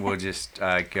 Okay, we'll just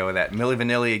go with that. Milli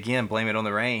Vanilli again, Blame It on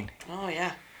the Rain. Oh,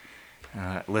 yeah.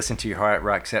 Listen to Your Heart,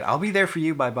 Roxette. I'll Be There for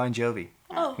You by Bon Jovi.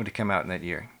 Oh. Would have come out in that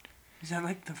year. Is that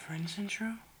like the Friends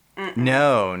intro?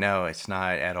 No, it's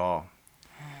not at all.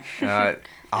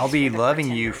 I'll Be the Loving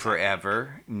You Pretenders.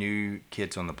 Forever, New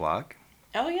Kids on the Block.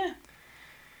 Oh, yeah.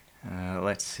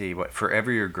 Let's see,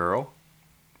 Forever Your Girl,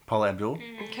 Paula Abdul.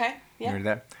 Okay. Yeah. Heard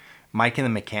that? Mike and the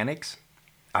Mechanics.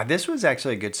 This was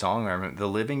actually a good song. I remember The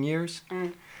Living Years.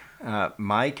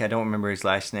 Mike, I don't remember his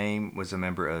last name, was a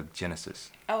member of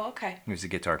Genesis. Oh, okay. He was a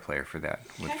guitar player for that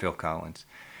with Okay. Phil Collins.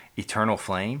 Eternal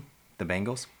Flame, The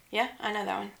Bangles. Yeah, I know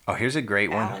that one. Oh, here's a great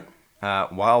Ballad.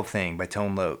 one. Wild Thing by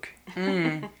Tone Loc.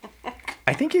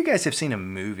 I think you guys have seen a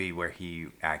movie where he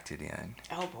acted in.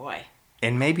 Oh, boy.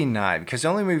 And maybe not, because the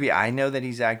only movie I know that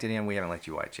he's acted in, we haven't let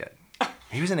you watch yet.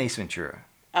 He was in Ace Ventura.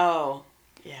 Oh,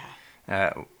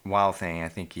 yeah. Wild Thing, I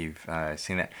think you've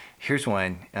seen that. Here's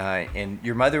one, and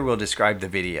your mother will describe the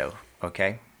video,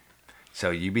 okay? So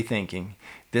you be thinking.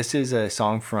 This is a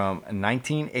song from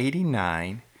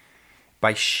 1989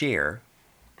 by Cher,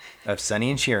 of Sonny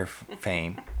and Cher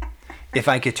fame. If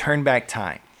I Could Turn Back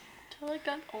Time. To like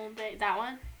an old day. That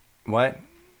one? What?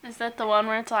 Is that the one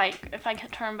where it's like, if I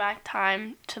could turn back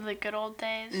time to the good old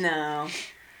days? No.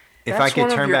 If That's I Could one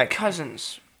Turn of your Back...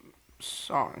 cousin's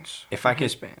songs. If I from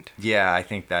his could- band. Yeah, I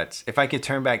think that's... If I could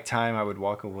turn back time, I would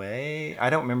walk away. I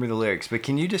don't remember the lyrics, but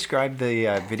can you describe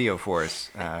the video for us,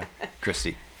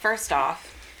 Christy? First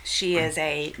off, she is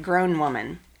a grown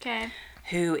woman Okay.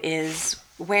 who is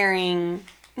wearing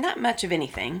not much of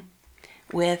anything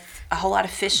with a whole lot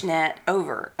of fishnet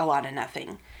over a lot of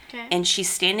nothing. Okay. And she's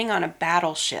standing on a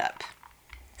battleship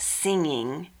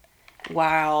singing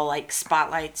while like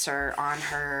spotlights are on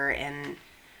her, and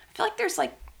I feel like there's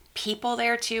like people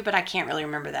there too, but I can't really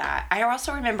remember that. I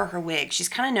also remember her wig. She's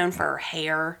kind of known for her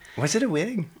hair. Was it a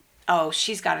wig? Oh,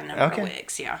 she's got a number Okay. of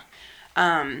wigs, yeah.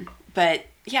 But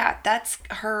yeah, that's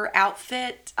her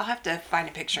outfit. I'll have to find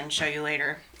a picture and show you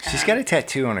later. She's got a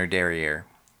tattoo on her derriere.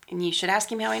 And you should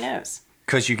ask him how he knows.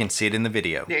 Because you can see it in the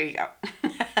video. There you go.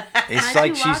 It's How'd like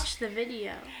you she's... watch the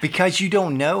video? Because you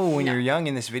don't know when No. you're young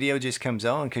and this video just comes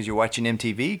on because you're watching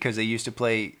MTV because they used to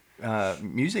play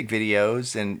music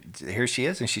videos, and here she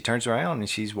is, and she turns around and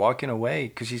she's walking away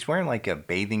because she's wearing like a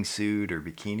bathing suit or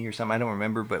bikini or something. I don't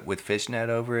remember, but with fishnet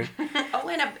over it. Oh,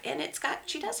 and it's got,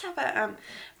 she does have a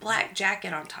black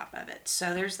jacket on top of it.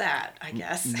 So there's that, I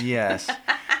guess. Yes.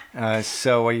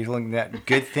 So are you looking at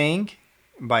Good Thing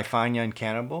by Fine Young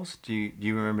Cannibals? Do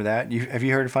you remember that? Have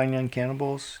you heard of Fine Young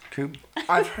Cannibals, Coop?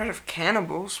 I've heard of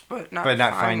cannibals, but not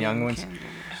Fine Young ones? cannibals.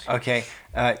 Okay.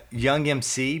 Young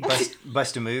MC,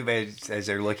 Bust a Move, as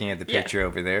they're looking at the Yeah. picture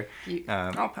over there.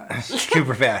 I'll pass.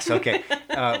 Cooper Bass. Okay.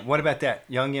 What about that?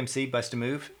 Young MC, Bust a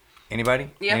Move? Anybody?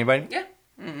 Yeah. Anybody? Yeah.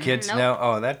 Kids? Nope. No.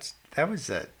 Oh, that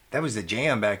was a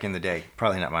jam back in the day.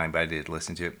 Probably not mine, but I did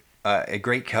listen to it. A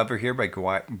great cover here by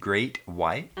Great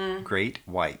White. Great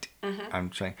White.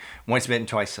 I'm saying Once Bitten,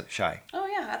 Twice Shy. Oh,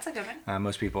 yeah, that's a good one.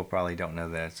 Most people probably don't know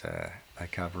that's a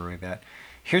cover of that.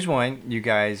 Here's one, you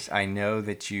guys. I know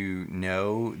that you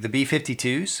know the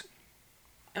B-52s.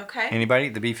 Okay. Anybody?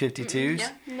 The B-52s? Yeah.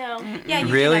 No. Yeah,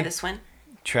 you Really? do know this one.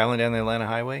 Traveling down the Atlanta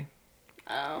Highway.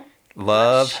 Oh.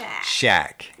 Love Shack.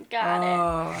 Shack.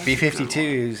 Got it.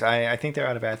 B-52s. I think they're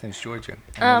out of Athens, Georgia.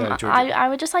 I know they're Georgia. I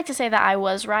would just like to say that I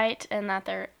was right and that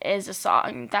there is a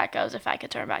song that goes "If I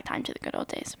Could Turn Back Time to the Good Old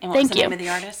Days." And what's Thank the you. name of the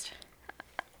artist?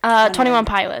 21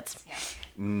 Pilots.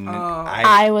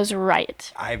 I was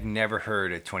right. I've never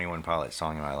heard a 21 Pilots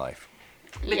song in my life.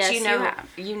 But yes, you know, have.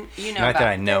 you know Not about that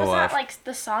I There know was of. that like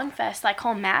the song fest, like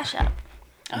whole mashup.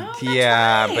 Oh, that's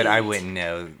Yeah, but I right. wouldn't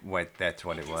know that's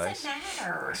what it was. Doesn't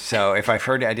matter. So if I've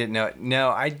heard it, I didn't know it. No,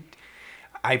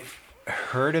 I've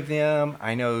heard of them.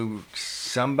 I know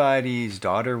somebody's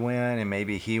daughter went, and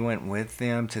maybe he went with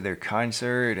them to their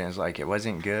concert, and it's like it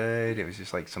wasn't good. It was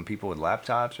just like some people with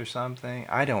laptops or something.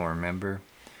 I don't remember.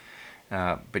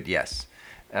 But yes.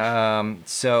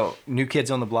 So New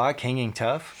Kids on the Block, Hanging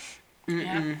Tough.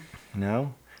 Yeah.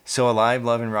 No. So Alive,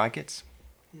 Love and Rockets.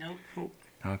 Nope.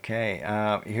 Okay,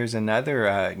 here's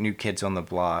another New Kids on the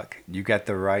Block. You got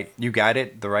the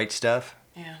right stuff.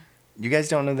 Yeah. You guys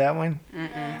don't know that one?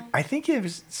 I think it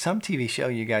was some TV show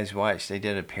you guys watched. They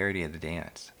did a parody of the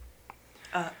dance.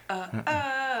 Oh,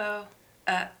 oh,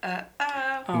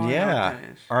 Oh, Yeah. that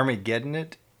is. Armageddon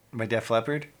It by Def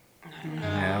Leppard.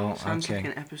 No. Sounds like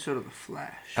Okay. an episode of The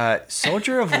Flash.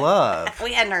 Soldier of Love.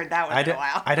 we hadn't heard that one in a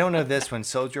while. I don't know this one.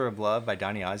 Soldier of Love by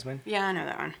Donny Osmond. Yeah, I know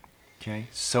that one. Okay.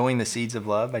 Sowing the Seeds of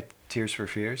Love by Tears for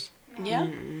Fears. Yeah.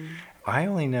 I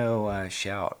only know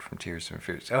Shout from Tears for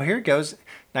Fears. Oh, here it goes.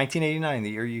 1989,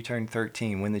 the year you turned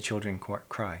 13, When the Children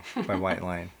Cry by White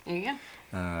Lion. There you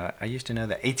go. I used to know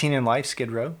that. 18 in Life,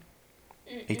 Skid Row.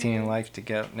 18 in Life to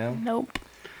go. No? Nope.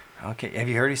 Okay. Have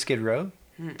you heard of Skid Row?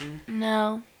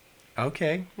 No.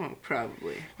 Okay. Well,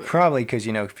 probably. But Probably because,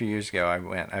 a few years ago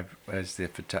I was the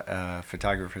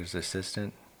photographer's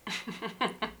assistant.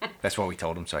 That's what we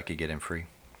told him so I could get in free.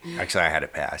 Actually, I had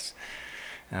it pass.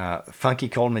 Funky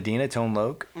Cold Medina, Tone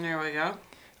Loc. There we go.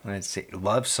 Let's see.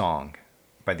 Love Song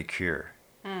by The Cure.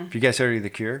 Have you guys heard of The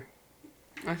Cure?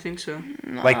 I think so.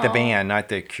 Like the band, not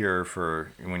the cure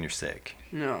for when you're sick.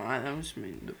 No, that was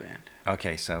me, the band.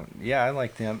 Okay, so yeah, I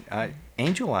like them.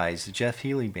 Angel Eyes, the Jeff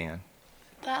Healey band.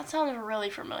 That sounds really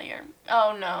familiar.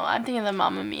 Oh no, I'm thinking of the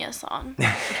Mamma Mia song.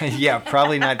 Yeah,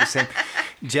 probably not the same.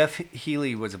 Jeff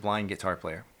Healey was a blind guitar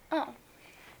player. Oh.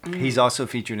 He's also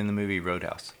featured in the movie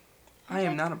Roadhouse. I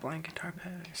am not a blind guitar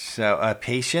player. So,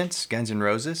 Patience, Guns N'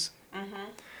 Roses.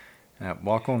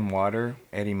 Walk on Water,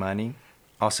 Eddie Money.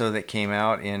 Also, that came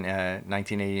out in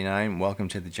 1989, Welcome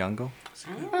to the Jungle.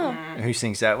 Oh. Who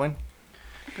sings that one?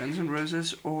 Guns N'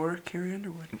 Roses or Carrie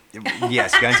Underwood.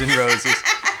 Yes, Guns N' Roses.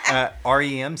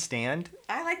 REM, Stand.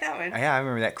 I like that one. Yeah, I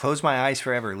remember that. Close My Eyes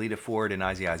Forever, Lita Ford and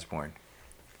Ozzy Osbourne.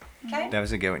 Okay. That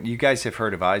was a good one. You guys have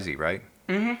heard of Ozzy, right?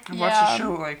 Mm-hmm. I watched a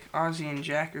show like Ozzy and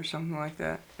Jack or something like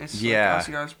that. It's Yeah. like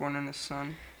Ozzy Osbourne and his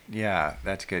son. Yeah,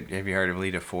 that's good. Have you heard of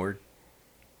Lita Ford?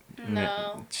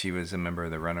 No. She was a member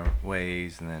of the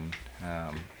Runaways and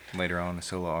then later on a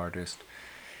solo artist.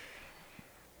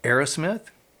 Aerosmith,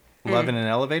 Love in an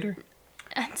Elevator.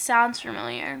 It sounds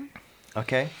familiar.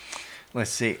 Okay.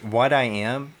 Let's see. What I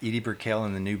Am, Edie Brickell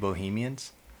and the New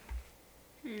Bohemians.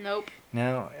 Nope.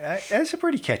 No, that's a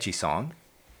pretty catchy song.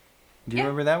 Do you Yeah.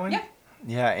 remember that one? Yeah.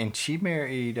 Yeah, and she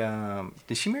married,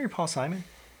 did she marry Paul Simon?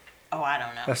 Oh, I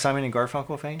don't know. Of Simon and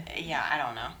Garfunkel fame? Yeah, I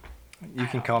don't know. You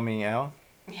Can Call Me Al.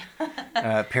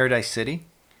 Paradise City.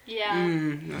 Yeah.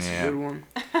 That's Yeah. a good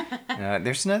one.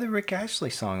 There's another Rick Astley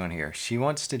song on here. She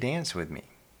Wants to Dance with Me.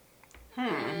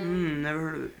 Never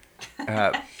heard of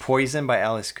it. Poison by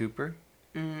Alice Cooper.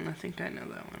 I think I know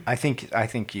that one. I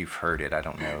think you've heard it. I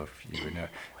don't know if you would know.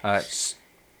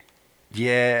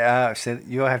 Yeah, so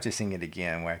you'll have to sing it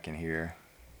again where I can hear.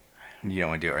 You don't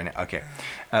want to do it right now. Okay.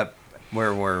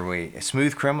 Where were we?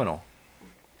 Smooth Criminal.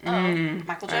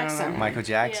 Michael Jackson. Michael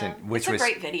Jackson, Yeah. which It's a was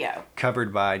great video.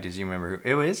 covered by. Does you remember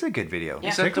who? It is a good video. Yeah.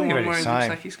 Is that the Particularly one at where its it looks time.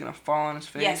 like he's gonna fall on his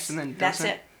face Yes, and then that's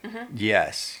doesn't? it.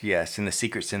 Yes, and the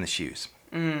secret's in the shoes.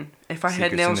 If I had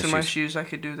Secrets in nails the in my shoes. shoes, I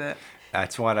could do that.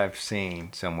 That's what I've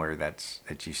seen somewhere. That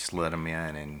you slid them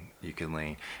in and you could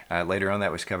lean. Later on,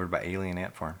 that was covered by Alien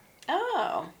Ant Farm.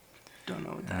 Oh. Don't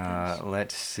know what that is.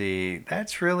 Let's see.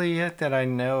 That's really it that I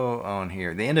know on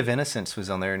here. The End of Innocence was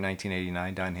on there in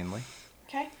 1989. Don Henley.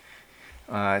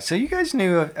 Okay. So you guys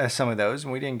knew some of those,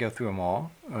 and we didn't go through them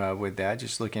all with that.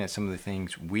 Just looking at some of the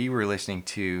things we were listening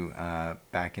to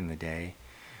back in the day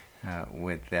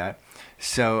with that.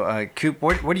 So, Coop,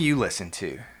 what do you listen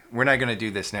to? We're not going to do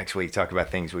this next week. Talk about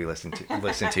things we listen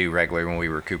to regularly when we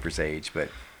were Cooper's age. But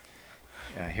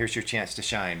here's your chance to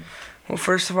shine. Well,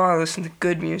 first of all, I listen to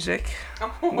good music,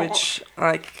 which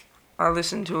I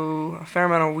listen to a fair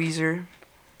amount of Weezer,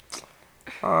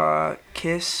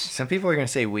 Kiss. Some people are going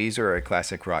to say Weezer are a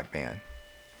classic rock band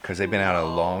because they've been out a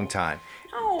long time.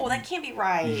 Oh, that can't be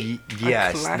right.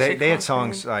 Yes, classic they had rock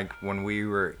songs like when we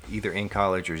were either in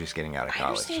college or just getting out of I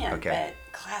college. understand, Okay.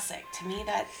 but classic to me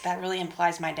that really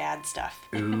implies my dad's stuff.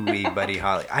 Ooh wee, Buddy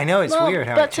Holly. I know it's Well, weird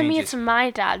how but it to me, changes. it's my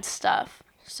dad's stuff,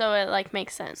 so it like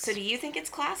makes sense. So do you think it's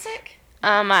classic?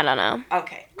 I don't know.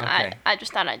 Okay. Okay. I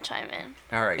just thought I'd chime in.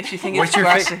 All right. If you think What's it's your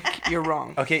classic, you're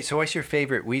wrong. Okay, so what's your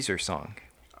favorite Weezer song?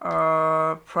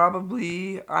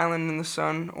 Probably Island in the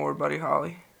Sun or Buddy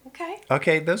Holly. Okay.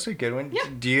 Okay, those are good ones. Yeah.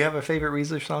 Do you have a favorite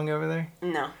Weezer song over there?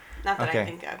 No, not that Okay. I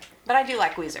think of. But I do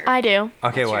like Weezer. I do.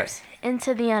 Okay, What's what? yours?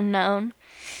 Into the Unknown.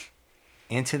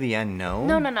 Into the Unknown?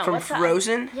 No. From What's that?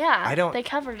 Frozen? Yeah. I don't- They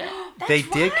covered it. That's They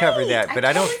did cover that, right. but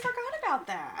I don't- totally forgot about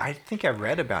that. I think I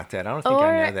read about that. I don't think Or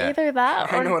I know that. either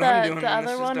that I or know what I'm doing the when other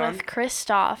this is one done. with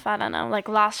Christoph. I don't know, like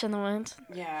Lost in the Woods.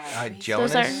 Yeah.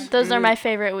 Jonas? Those are my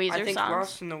favorite Weezer I think songs.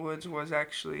 Lost in the Woods was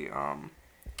actually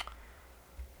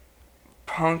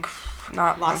punk,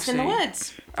 not Lost in the Punk City.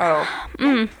 Woods.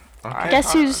 Oh, Okay.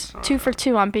 Guess who's 2 for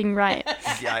 2 on being right?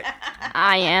 Yeah,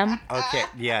 I am. okay.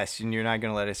 Yes, and you're not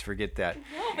going to let us forget that. No,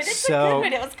 but it's So- a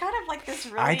good one. It was kind of like this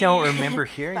really I don't remember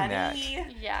hearing that.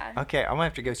 funny. Yeah. Okay, I'm gonna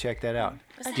have to go check that out.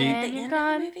 Was that Do you- at the And end you're of the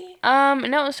gone. movie?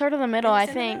 No, it was sort of the middle, was I in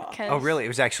the think. middle. 'cause- Oh, really? It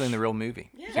was actually in the real movie.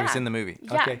 It was Yeah. in the movie.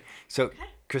 Yeah. Okay. So,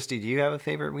 Christy, do you have a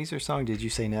favorite Weezer song? Did you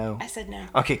say no? I said no.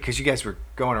 Okay, because you guys were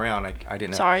going around. I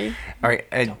didn't know. Sorry. All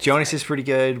right. Jonas is pretty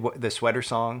good. The sweater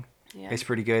song Yeah. is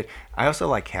pretty good. I also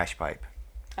like Cash Pipe.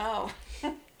 Oh.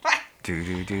 Do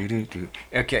do do do do.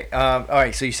 Okay. All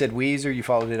right. So you said Weezer. You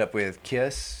followed it up with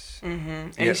Kiss.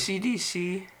 Mm-hmm. Yeah.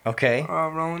 AC/DC, Okay.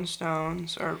 Rolling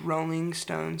Stones, or Rolling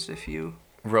Stones, if you.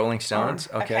 Rolling Stones.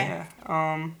 okay. Okay.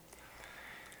 Yeah.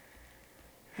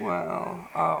 Well,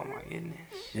 oh my goodness.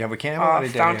 Yeah, we can't have a lot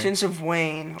of dead air. Fountains of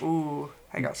Wayne. Ooh,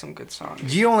 I got some good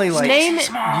songs. You only like. Name-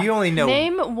 You only know.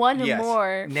 Name one Yes.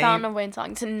 more Name- Fountain of Wayne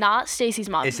songs. Not Stacy's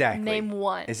Mom. Exactly. Name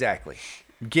one. Exactly.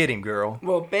 Get him, girl.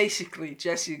 Well, basically,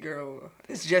 Jesse's Girl.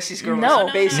 It's Jesse's Girl. No.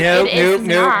 It's basically, No, It no, is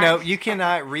no, not. no. You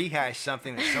cannot rehash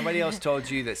something that somebody else told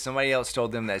you that somebody else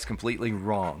told them that's completely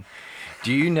wrong.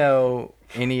 Do you know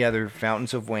any other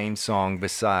Fountains of Wayne song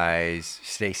besides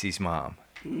Stacy's Mom?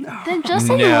 Then just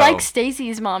say you No. like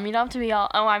Stacy's Mom. You don't have to be all,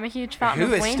 oh, I'm a huge Fountain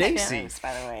Who of is Wayne Stacy? fan. Thanks,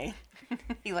 by the way.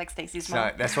 You like Stacy's So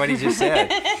mom? that's what he just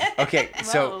said. Okay,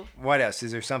 so Whoa. what else?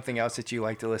 Is there something else that you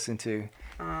like to listen to?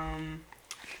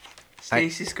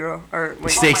 Stacy's Girl. Or wait.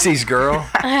 Stacy's Girl,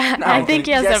 I think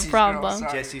he has Jesse's a Girl, problem.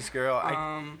 sorry. Jesse's Girl.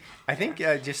 I think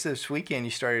just this weekend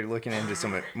you started looking into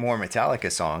some more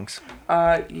Metallica songs.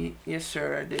 Yes,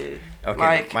 sir, I did. Okay,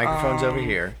 Like, microphone's over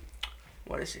here.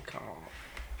 What is it called?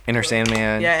 Enter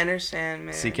Sandman. Yeah, Enter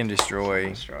Sandman. Seek and Destroy.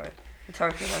 Destroy.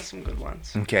 Metallica has some good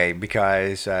ones. Okay,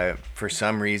 because for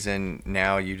some reason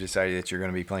now you decided that you're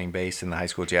going to be playing bass in the high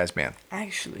school jazz band.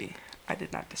 Actually, I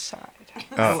did not decide.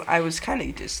 Oh. I was kind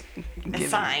of just given.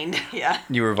 Assigned. Yeah.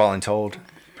 You were voluntold.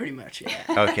 Pretty much, yeah.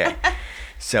 Okay.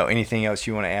 So anything else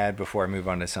you want to add before I move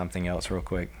on to something else real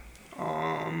quick?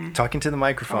 Talking to the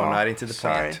microphone, oh, not into the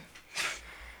sorry. plant.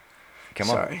 Come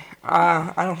on. Sorry.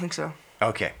 I don't think so.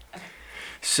 Okay.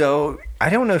 So I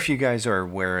don't know if you guys are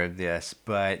aware of this,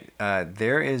 but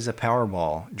there is a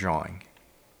Powerball drawing.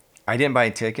 I didn't buy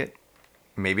a ticket.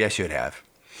 Maybe I should have.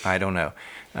 I don't know.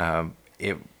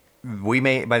 We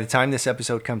may, by the time this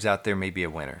episode comes out, there may be a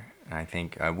winner. I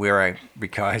think we're,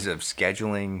 because of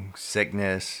scheduling,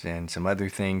 sickness, and some other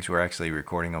things, we're actually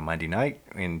recording on Monday night,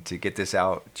 and to get this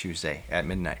out Tuesday at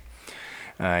midnight.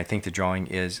 I think the drawing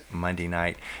is Monday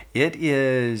night. It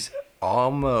is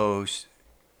almost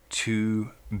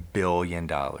 $2 billion.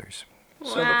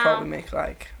 So they'll probably make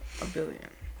like $1 billion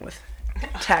with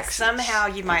taxes. Somehow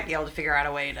you might be able to figure out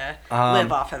a way to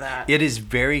live off of that. It is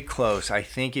very close. I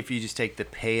think if you just take the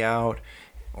payout,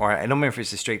 or I don't remember if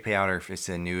it's a straight payout or if it's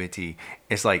an annuity,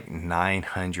 it's like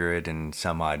 $900 and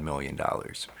some odd million.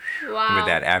 Wow. With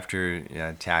that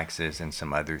after taxes and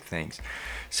some other things.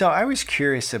 So I was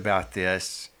curious about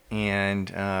this, and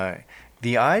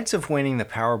the odds of winning the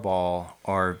Powerball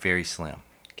are very slim.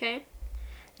 Okay.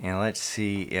 And let's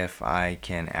see if I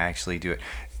can actually do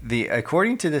it.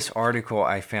 According to this article,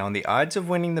 I found the odds of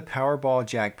winning the Powerball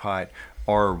jackpot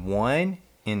are 1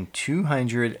 in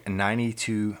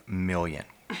 292 million.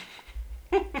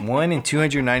 1 in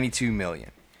 292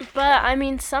 million. But, I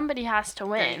mean, somebody has to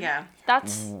win. There you go.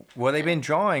 That's, Well, they've been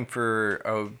drawing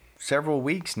for several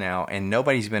weeks now, and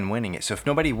nobody's been winning it. So if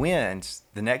nobody wins,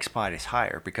 the next pot is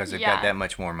higher because they've got Yeah. that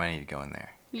much more money to go in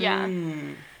there. yeah.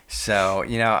 So,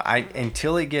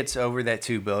 until it gets over that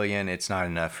 $2 billion, it's not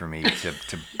enough for me to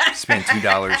spend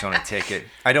 $2 on a ticket.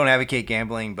 I don't advocate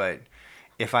gambling, but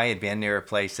if I had been near a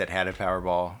place that had a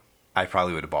Powerball, I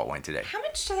probably would have bought one today. How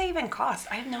much do they even cost?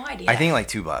 I have no idea. I think like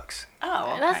 $2.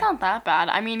 Oh, okay. That's not that bad.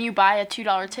 I mean, you buy a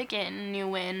 $2 ticket and you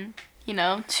win,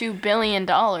 $2 billion.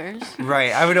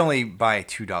 Right. I would only buy a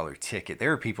 $2 ticket.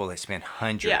 There are people that spend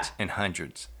hundreds Yeah. and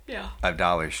hundreds Yeah. of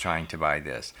dollars trying to buy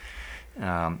this.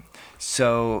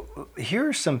 So here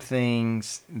are some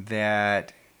things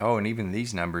that, and even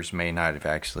these numbers may not have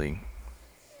actually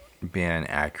been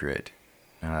accurate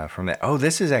from that. Oh,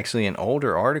 this is actually an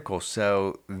older article.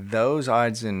 So those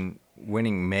odds in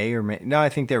winning may or may, no, I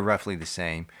think they're roughly the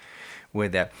same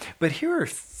with that. But here are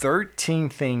 13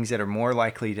 things that are more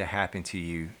likely to happen to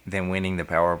you than winning the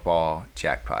Powerball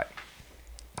jackpot.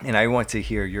 And I want to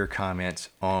hear your comments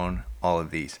on all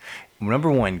of these. Number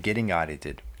 1, getting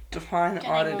audited. Define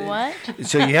audited. What?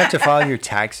 So you have to file your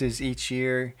taxes each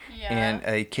year, Yeah. and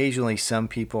occasionally some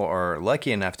people are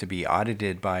lucky enough to be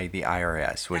audited by the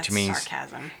IRS, which That's means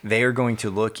sarcasm. they are going to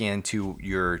look into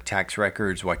your tax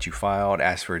records, what you filed,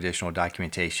 ask for additional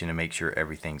documentation, and make sure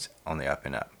everything's on the up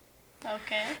and up.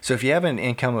 Okay. So if you have an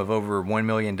income of over $1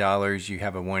 million, you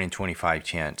have a 1 in 25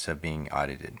 chance of being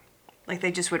audited. Like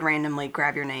they just would randomly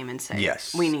grab your name and say,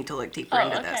 Yes. we need to look deeper Oh,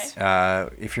 into okay. this.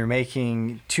 If you're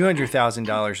making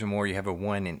 $200,000 or more, you have a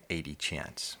 1 in 80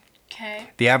 chance. Okay.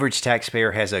 The average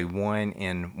taxpayer has a 1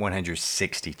 in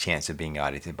 160 chance of being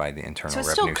audited by the Internal So it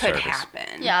still Revenue could Service.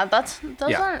 happen. Yeah, those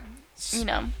Yeah. aren't,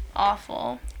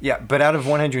 awful. Yeah, but out of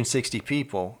 160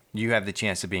 people, you have the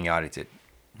chance of being audited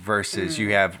versus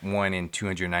you have 1 in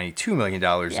 $292 million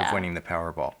of Yeah. winning the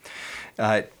Powerball.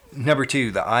 Number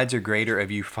 2, the odds are greater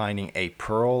of you finding a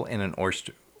pearl in an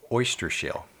oyster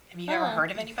shell. Have you ever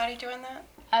heard of anybody doing that?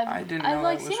 I didn't know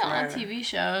I've it seen was it on rare. TV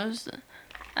shows.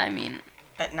 I mean,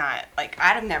 But not, like,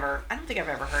 I don't think I've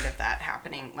ever heard of that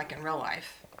happening, like, in real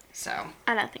life. So,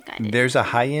 I don't think I did. There's a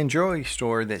high-end jewelry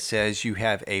store that says you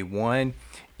have a 1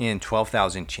 in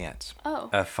 12,000 chance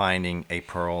of finding a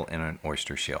pearl in an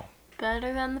oyster shell.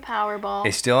 Better than the Powerball.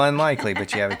 It's still unlikely,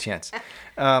 but you have a chance.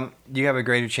 You have a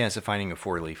greater chance of finding a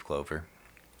 4-leaf clover.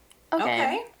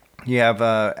 okay. You have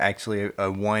actually a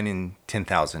 1 in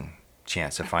 10,000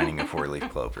 chance of finding a 4-leaf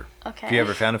clover. Okay. Have you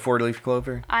ever found a 4-leaf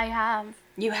clover? I have.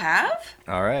 You have?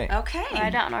 All right. Okay.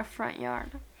 Right out in our front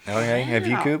yard. Okay. Have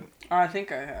you, Wow. Coop? I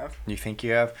think I have. You think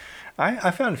you have?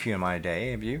 I found a few in my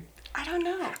day. Have you? I don't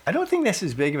know. I don't think that's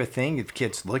as big of a thing if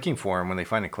kids looking for them when they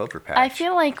find a clover patch. I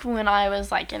feel like when I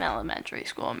was like in elementary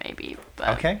school, maybe.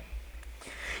 But Okay.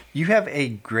 You have a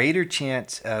greater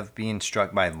chance of being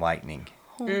struck by lightning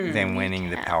than winning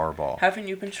the Powerball. Haven't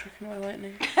you been stricken by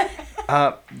lightning?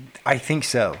 I think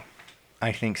so.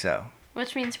 I think so.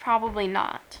 Which means probably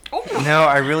not. No,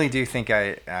 I really do think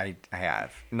I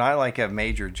have. Not like a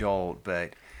major jolt,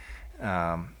 but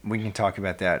we can talk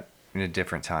about that in a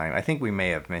different time. I think we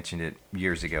may have mentioned it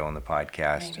years ago on the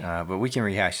podcast, but we can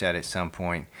rehash that at some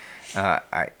point.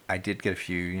 I did get a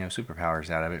few superpowers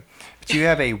out of it. But you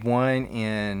have a 1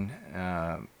 in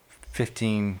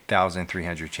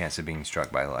 15,300 chance of being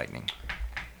struck by lightning.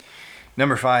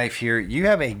 Number 5 here, you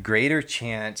have a greater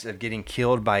chance of getting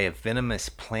killed by a venomous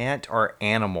plant or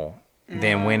animal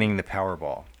than winning the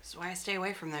Powerball. That's why I stay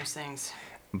away from those things.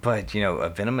 But, a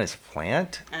venomous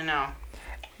plant? I know.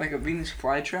 Like a Venus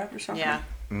flytrap or something? Yeah.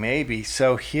 Maybe.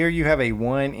 So here you have a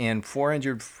 1 in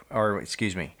 400, or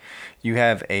excuse me, you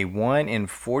have a 1 in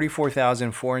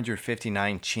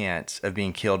 44,459 chance of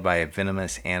being killed by a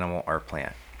venomous animal or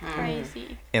plant.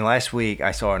 Crazy. And last week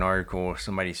I saw an article,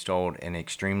 somebody stole an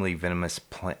extremely venomous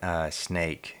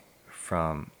snake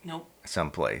from Nope.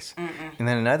 someplace. And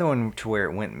then another one to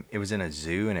where it was in a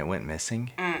zoo and it went missing.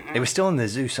 It was still in the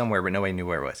zoo somewhere, but nobody knew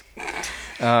where it was.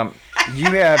 You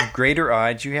have greater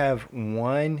odds. You have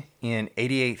 1 in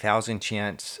 88,000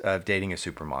 chance of dating a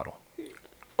supermodel.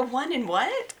 A 1 in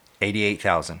what?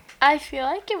 88,000. I feel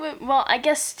like it would. Well, I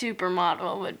guess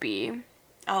supermodel would be.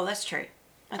 Oh, that's true.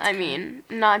 That's I mean,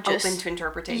 not just open to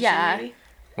interpretation, Yeah. maybe?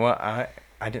 Well, I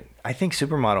think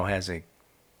supermodel has a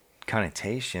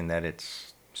connotation that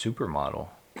it's supermodel.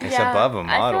 It's Yeah, above a I feel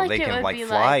model. like They it can would like be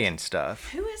fly like- and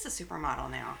stuff. Who is a supermodel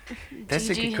now? That's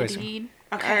a Gigi good question. Hadid.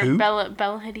 Okay. Or Who?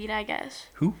 Bella Hadid, I guess.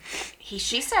 Who?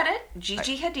 She said it.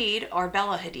 Gigi Hadid or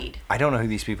Bella Hadid. I don't know who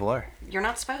these people are. You're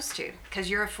not supposed to, because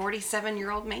you're a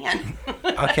 47-year-old man.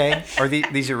 Okay. Are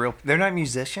these are real? They're not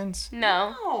musicians.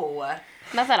 No, No.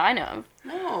 not that I know of.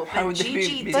 No, How but would they be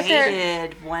Gigi musicians?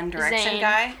 dated One Direction Zayn.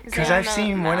 guy. Because Zayn I've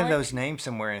seen one of Malik. those names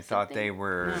somewhere and thought they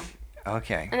were.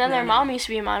 Okay. And then their mom used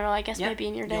to be a model, I guess Yep. maybe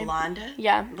in your day. Yolanda.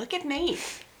 Yeah. Look at me.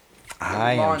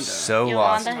 I am Yolanda. so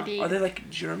Yolanda lost. Hadid. Are they like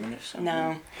German or something?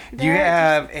 No. You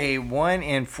have a 1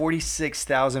 in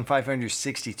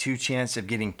 46,562 chance of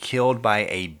getting killed by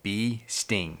a bee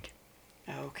sting.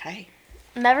 Okay.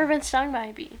 Never been stung by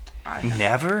a bee.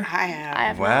 Never? I have. I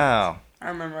have not. Wow. I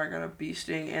remember I got a bee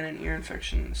sting and an ear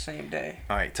infection the same day.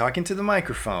 All right, talking to the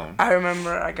microphone. I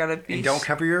remember I got a bee And don't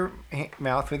cover your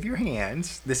mouth with your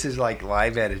hands. This is like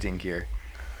live editing here.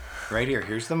 Right here.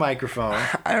 Here's the microphone.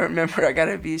 I remember I got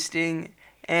a bee sting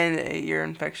and a ear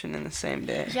infection in the same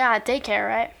day. Yeah, daycare,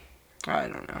 right? I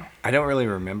don't know. I don't really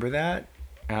remember that.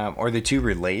 Are the two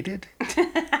related?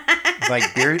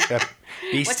 Like bee What's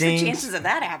the stings. chances of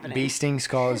that happening? Bee stings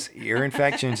cause ear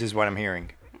infections, is what I'm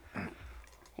hearing.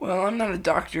 Well, I'm not a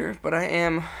doctor, but I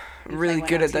am really one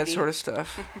good on at that TV. sort of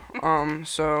stuff.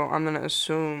 So I'm gonna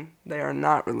assume they are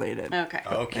not related. Okay.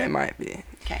 They might be.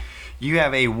 Okay. You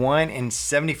have a 1 in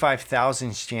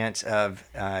 75,000 chance of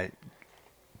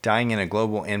dying in a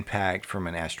global impact from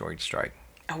an asteroid strike.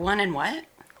 A 1 in what?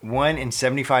 1 in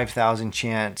 75,000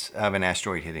 chance of an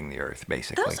asteroid hitting the Earth,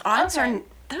 basically. Those odds Okay. are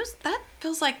those. That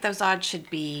feels like those odds should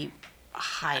be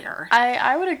higher.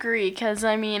 I would agree, because,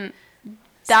 I mean,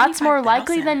 that's more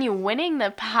likely 75,000. than you winning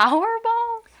the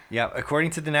Powerball? Yeah,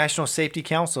 according to the National Safety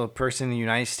Council, a person in the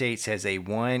United States has a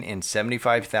 1 in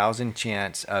 75,000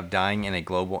 chance of dying in a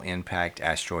global impact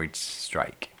asteroid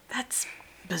strike. That's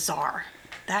bizarre.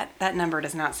 That number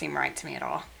does not seem right to me at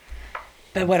all.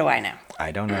 But what do I know?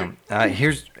 I don't know.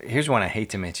 Here's one I hate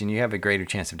to mention. You have a greater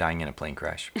chance of dying in a plane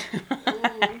crash.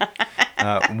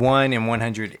 1 in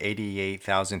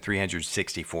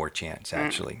 188,364 chance,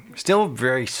 actually. Still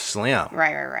very slim.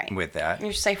 Right. With that.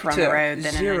 You're safer on the road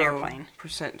than in an airplane.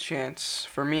 0% chance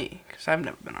for me, because I've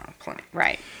never been on a plane.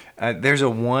 Right. There's a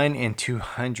 1 in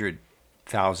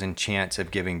 200,000 chance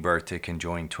of giving birth to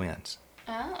conjoined twins.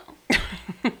 Oh.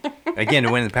 Again,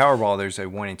 to win the Powerball, there's a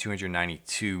 1 in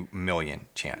 292 million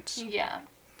chance. Yeah.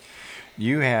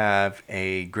 You have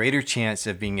a greater chance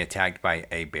of being attacked by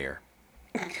a bear.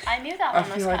 I knew that I one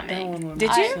was feel like that coming. one would Did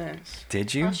make you? sense.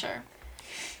 Did you? Oh, sure.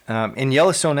 In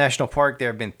Yellowstone National Park, there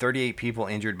have been 38 people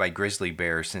injured by grizzly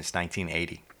bears since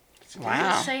 1980.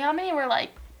 Wow. Say how many were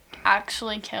like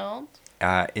actually killed?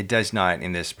 It does not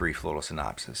in this brief little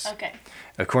synopsis. Okay.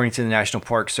 According to the National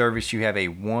Park Service, you have a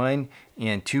 1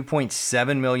 in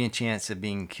 2.7 million chance of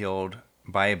being killed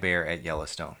by a bear at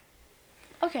Yellowstone.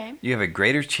 Okay. You have a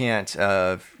greater chance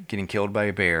of getting killed by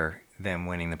a bear than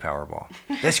winning the Powerball.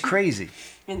 That's crazy.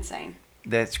 Insane.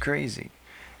 That's crazy.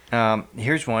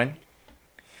 Here's one.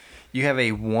 You have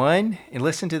a 1, and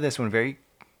listen to this one very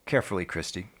carefully,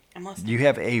 Christy. I'm listening. You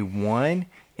have a 1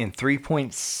 in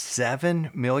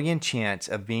 3.7 million chance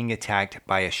of being attacked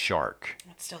by a shark.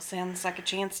 That still sounds like a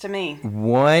chance to me.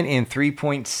 1 in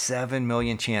 3.7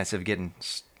 million chance of getting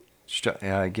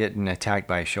attacked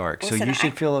by a shark. So Listen, you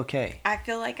should feel okay. I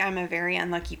feel like I'm a very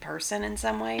unlucky person in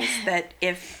some ways, that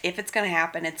if it's going to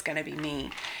happen, it's going to be me.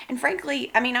 And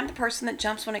frankly, I mean, I'm the person that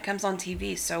jumps when it comes on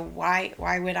TV, so why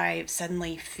would I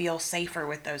suddenly feel safer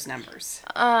with those numbers?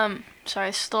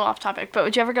 Sorry, still off topic, but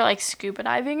would you ever go like scuba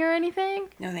diving or anything?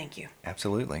 No, thank you.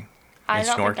 Absolutely. I And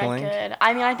don't snorkeling? think I could.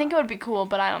 I mean, I think it would be cool,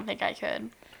 but I don't think I could.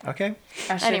 Okay.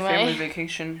 I say Anyway. family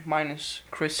vacation minus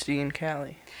Christy and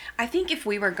Callie. I think if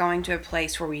we were going to a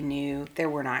place where we knew there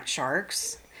were not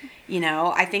sharks,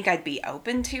 I think I'd be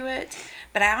open to it,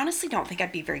 but I honestly don't think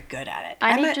I'd be very good at it.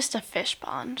 I I'm need a- just a fish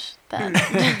pond. That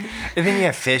And then you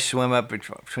have fish swim up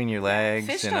between your legs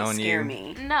Fish and don't on scare you.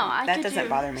 me. no, I That could doesn't do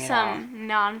bother me at all. some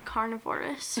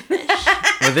non-carnivorous fish.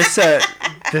 Well, this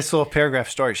little paragraph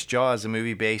starts. Jaws, a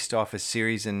movie based off a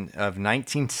series of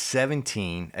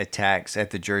 1917 attacks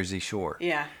at the Jersey Shore.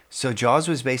 Yeah. So Jaws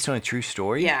was based on a true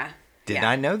story? Yeah. Did yeah.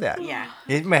 not know that. Yeah.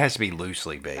 It has to be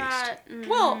loosely based.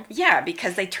 Well, yeah,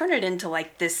 because they turn it into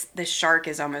like this shark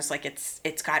is almost like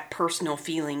it's got personal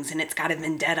feelings and it's got a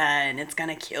vendetta and it's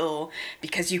gonna kill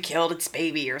because you killed its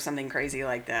baby or something crazy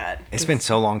like that. It's been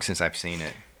so long since I've seen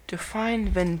it. Define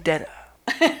vendetta.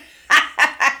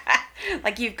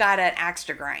 Like you've got an axe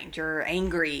to grind. You're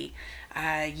angry.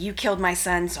 You killed my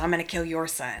son, so I'm gonna kill your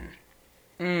son.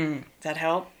 Does that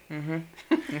help?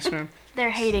 Yes, ma'am. They're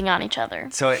hating on each other.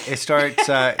 So it starts.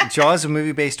 Jaws, a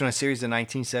movie based on a series of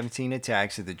 1917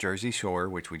 attacks at the Jersey Shore,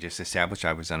 which we just established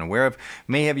I was unaware of,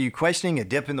 may have you questioning a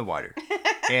dip in the water.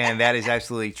 And that is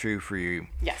absolutely true for you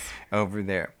Yes. over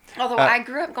there. Although I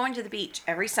grew up going to the beach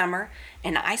every summer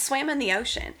and I swam in the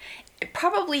ocean.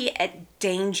 Probably at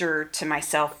danger to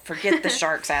myself, forget the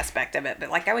sharks aspect of it,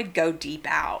 but like I would go deep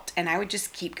out and I would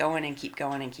just keep going and keep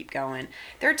going and keep going.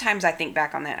 There are times I think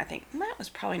back on that and I think, that was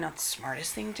probably not the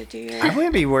smartest thing to do. I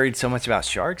wouldn't be worried so much about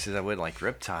sharks as I would like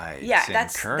riptides Yeah, and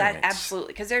that's currents. that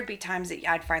absolutely, because there'd be times that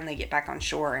I'd finally get back on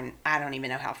shore and I don't even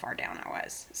know how far down I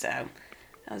was. So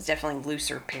that was definitely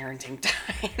looser parenting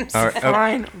times. All right,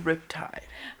 Define riptide.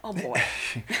 Oh boy.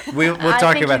 We'll I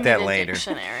talk think about you that need a later.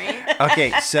 Dictionary.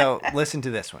 Okay, so listen to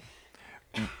this one.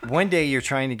 One day you're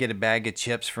trying to get a bag of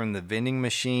chips from the vending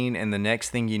machine, and the next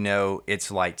thing you know,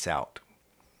 it's lights out.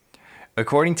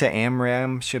 According to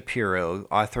Amram Shapiro,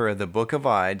 author of the Book of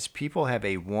Odds, people have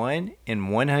a 1 in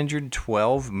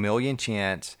 112 million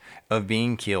chance of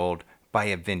being killed by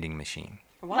a vending machine.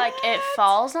 Like it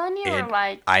falls on you, or And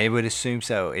like I would assume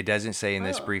so. It doesn't say in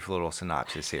this brief little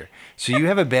synopsis here. So you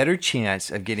have a better chance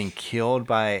of getting killed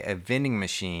by a vending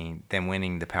machine than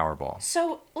winning the Powerball.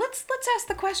 So let's ask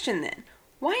the question then.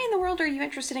 Why in the world are you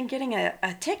interested in getting a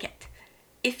ticket?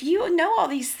 If you know all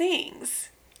these things.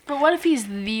 But what if he's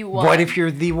the one? What if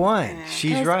you're the one?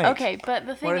 She's 'Cause- right. Okay, but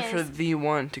the thing What is, if you're the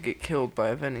one to get killed by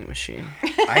a vending machine?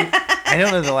 I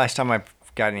don't know the last time I've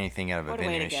got anything out of a What a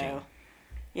way vending to machine. go.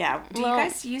 Yeah. Do Well- you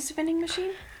guys use a vending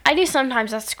machine? I do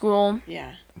sometimes at school.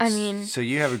 Yeah. I mean, So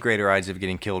you have a greater odds of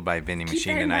getting killed by a vending Keep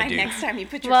machine that in than I mind do. next time you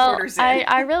put your well, quarters in.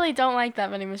 I really don't like that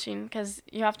vending machine because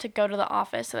you have to go to the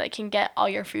office so they can get all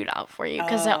your food out for you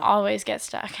because it always gets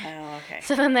stuck. Oh, okay.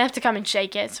 So then they have to come and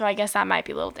shake it. So I guess that might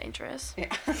be a little dangerous.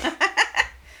 Yeah.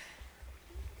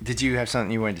 Did you have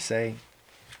something you wanted to say?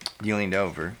 You leaned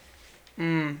over.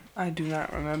 I do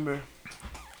not remember.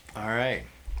 All right.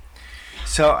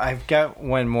 So I've got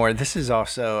one more. This is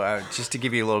also just to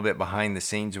give you a little bit behind the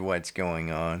scenes of what's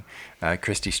going on.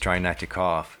 Christy's trying not to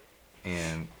cough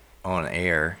and on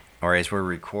air or as we're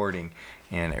recording,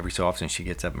 and every so often she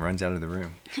gets up and runs out of the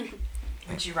room.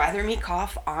 Would you rather me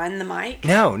cough on the mic?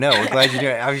 No, we're glad you're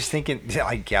doing it. I was thinking,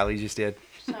 like Callie just did,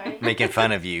 Sorry. making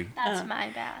fun of you. That's my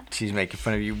bad. She's making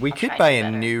fun of you. We could try to buy do a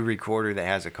better. new recorder that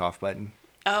has a cough button,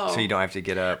 Oh. so you don't have to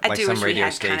get up I like do some wish we radio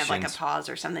had stations. kind of like a pause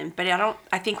or something, but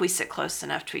I think we sit close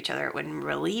enough to each other. It wouldn't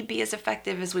really be as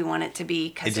effective as we want it to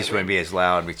be. It just wouldn't be as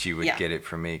loud, but you would Yeah. get it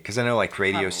from me. Because I know like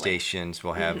radio Probably. stations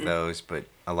will have those, but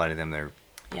a lot of them they're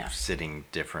Yeah. sitting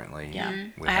differently. Yeah.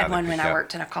 with I how had they one when pick I up.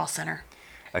 worked in a call center.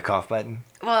 A cough button?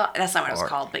 Well, that's not what it was Or-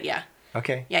 called, but yeah.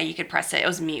 Okay. Yeah, you could press it. It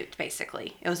was mute,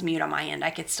 basically. It was mute on my end. I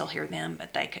could still hear them,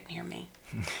 but they couldn't hear me.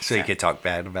 So you could talk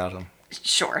bad about them.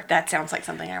 Sure, that sounds like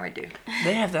something I would do.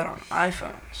 They have that on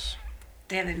iPhones.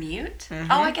 They have a mute?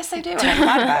 Oh, I guess they do. I never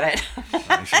thought about it.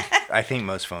 I think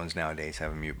most phones nowadays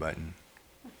have a mute button.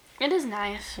 It is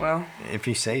nice. Well, If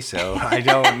you say so. I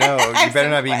don't know. You better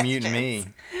not be muting me.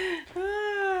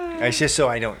 It's just so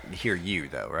I don't hear you,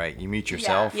 though, right? You mute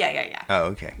yourself? Yeah. Oh,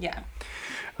 okay. Yeah.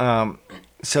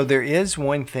 So there is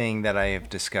one thing that I have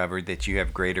discovered that you have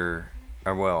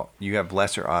you have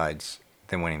lesser odds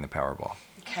than winning the Powerball.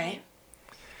 Okay.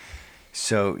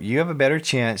 So you have a better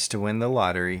chance to win the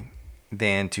lottery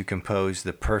than to compose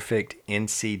the perfect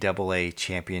NCAA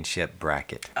championship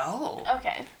bracket. Oh.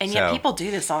 Okay. And yet So, people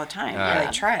do this all the time. Or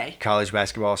they try. College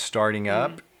basketball is starting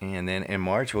up, and then in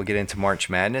March we'll get into March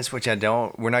Madness, which we're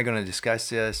not going to discuss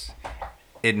this.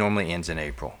 It normally ends in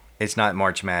April. It's not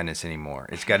March Madness anymore.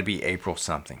 It's got to be April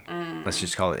something. Let's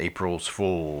just call it April's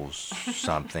Fools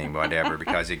something, whatever,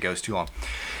 because it goes too long.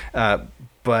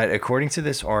 But according to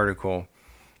this article,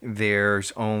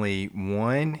 there's only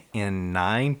 1 in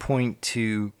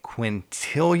 9.2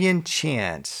 quintillion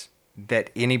chance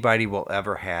that anybody will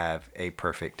ever have a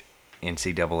perfect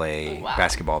NCAA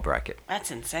basketball bracket. That's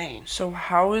insane. so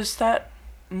how is that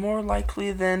more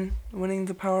likely than winning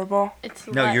the Powerball? It's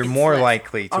No, less- you're it's more less-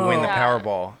 likely to win the Oh.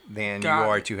 Powerball than Got you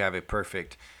are it. to have a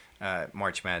perfect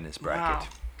March Madness bracket. Wow.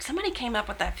 Somebody came up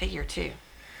with that figure, too.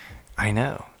 I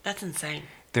know. That's insane.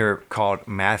 They're called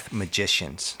math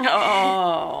magicians.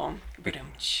 Oh.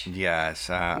 Ba-dum-tsh. Yes.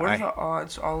 What are the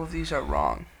odds all of these are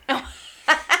wrong?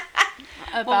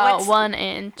 About what's- 1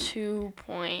 in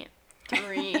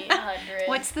 2.300.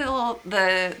 What's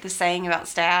the saying about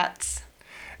stats?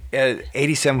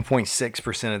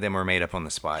 87.6% of them are made up on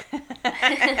the spot.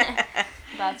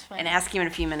 That's funny. And ask you in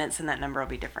a few minutes, and that number will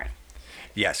be different.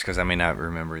 Yes, because I may not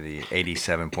remember the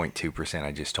 87.2%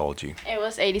 I just told you. It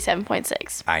was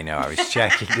 87.6. I know. I was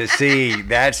checking to see.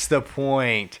 That's the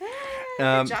point.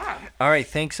 Good job. All right.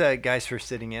 Thanks, guys, for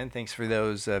sitting in. Thanks for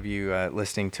those of you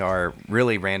listening to our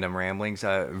really random ramblings.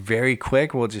 Very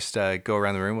quick, we'll just go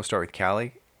around the room. We'll start with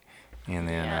Callie. And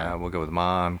then Yeah. we'll go with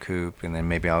Mom, Coop, and then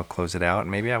maybe I'll close it out,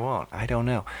 and maybe I won't. I don't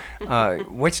know.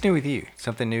 What's new with you?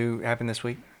 Something new happened this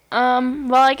week?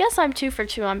 Well, I guess I'm 2 for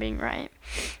 2 on being right.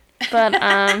 But, All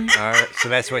right. So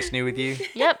that's what's new with you?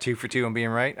 Yep. 2 for 2 on being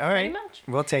right? All right. Pretty much.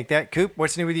 We'll take that. Coop,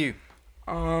 what's new with you?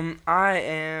 I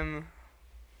am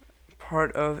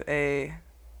part of a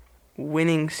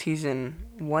winning season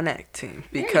 1-act team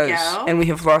you because go. and we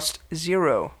have lost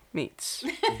 0 meets.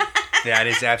 That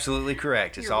is absolutely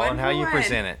correct. It's You're all one on how for you one.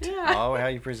 present it. Yeah. All how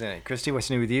you present it. Christy,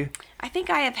 what's new with you? I think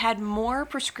I have had more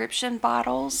prescription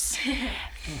bottles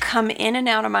come in and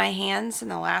out of my hands in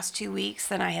the last 2 weeks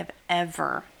than I have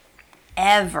ever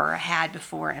had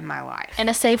before in my life. in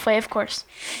a safe way, of course.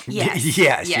 Yes.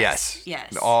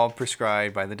 Yes. All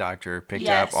prescribed by the doctor, picked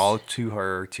Yes. up all to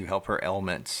her to help her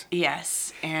ailments.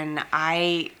 Yes, and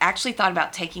I actually thought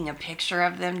about taking a picture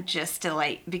of them just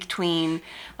to between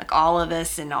all of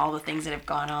us and all the things that have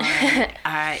gone on.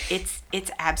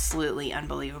 It's absolutely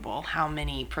unbelievable how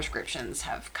many prescriptions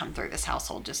have come through this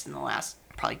household just in the last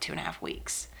probably 2.5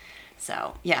 weeks.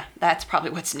 So yeah, that's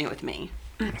probably what's new with me.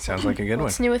 Sounds like a good one.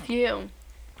 What's new with you?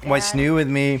 What's new with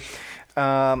me?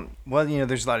 Well,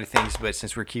 there's a lot of things, but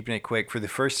since we're keeping it quick, for the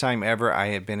first time ever, I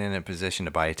have been in a position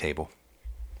to buy a table.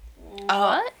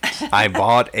 What? I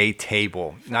bought a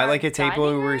table. Not like a table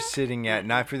dining we were room? sitting at,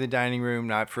 not for the dining room,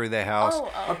 not for the house.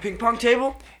 Oh, A ping pong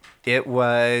table? It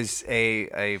was a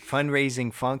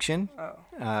fundraising function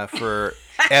for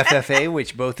FFA,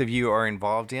 which both of you are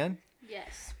involved in.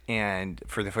 Yes. And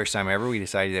for the first time ever, we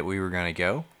decided that we were going to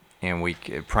go. And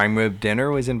prime rib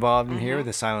dinner was involved in here,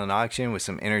 the silent auction with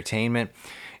some entertainment.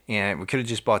 And we could have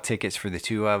just bought tickets for the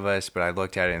two of us, but I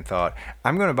looked at it and thought,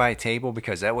 I'm going to buy a table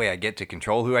because that way I get to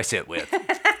control who I sit with.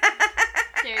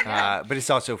 There you go. But it's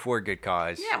also for a good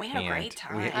cause. Yeah, we had a and great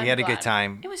time. We I'm had a good glad.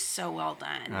 time. It was so well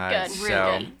done. Good. So,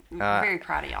 Really. Very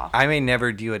proud of y'all. I may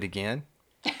never do it again.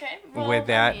 Okay. Well, with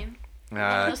that, I mean, one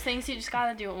of those things you just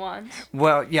gotta do it once.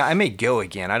 Well, yeah, I may go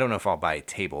again. I don't know if I'll buy a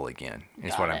table again,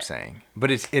 is Got what I'm it. saying.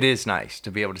 But it is nice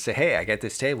to be able to say, hey, I got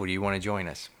this table. Do you want to join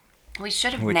us? We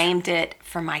should have named it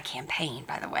for my campaign,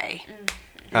 by the way.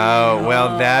 Oh,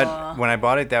 well, that when I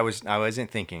bought it, I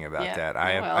wasn't thinking about Yeah, that.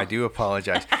 well. I do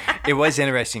apologize. It was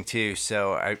interesting too.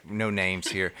 So no names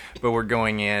here, but we're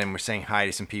going in and we're saying hi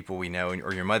to some people we know,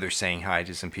 or your mother's saying hi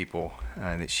to some people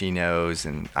that she knows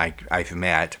and I've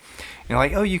met. And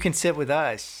like, oh, you can sit with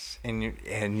us,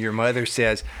 and your mother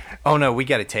says, oh no, we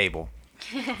got a table.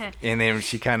 And then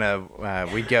she kind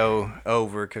of we go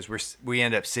over because we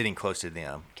end up sitting close to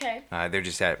them. Okay. They're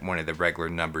just at one of the regular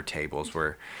number tables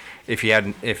where if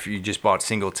you just bought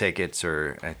single tickets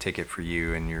or a ticket for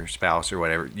you and your spouse or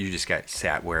whatever, you just got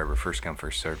sat wherever, first come,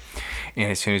 first served.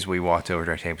 And as soon as we walked over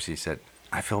to our table, she said,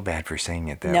 I feel bad for saying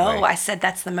it that way. No, I said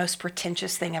that's the most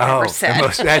pretentious thing I've ever said.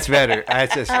 That's better.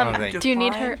 That's just something. Do you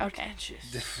need her? Define Okay.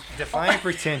 pretentious. Define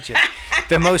pretentious.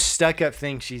 The most stuck-up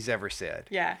thing she's ever said.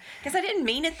 Yeah, because I didn't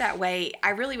mean it that way. I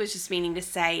really was just meaning to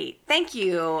say thank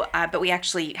you, but we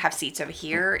actually have seats over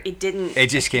here. It didn't. It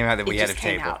just came out that it we had a just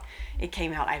came table. out. It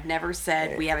came out. I've never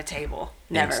said we have a table.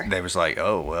 And Never. they was like,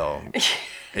 oh well,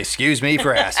 excuse me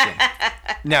for asking.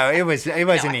 No, it wasn't I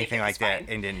think anything it like was that, fine.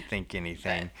 and didn't think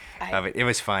anything But of it. It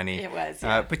was funny. It was,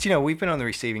 yeah. But we've been on the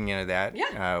receiving end of that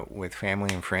Yeah. with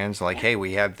family and friends. Like, hey,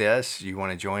 we have this. You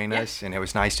want to join Yeah. us? And it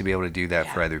was nice to be able to do that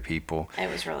for Yeah. other people. It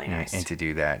was really and- nice. And to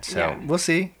do that. So Yeah. we'll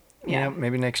see. You Yeah. know,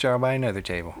 maybe next year I'll buy another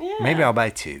table. Yeah. Maybe I'll buy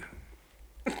two.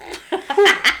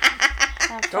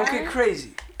 Don't get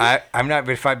crazy. I'm not.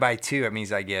 But if I buy two, it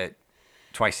means I get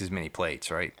twice as many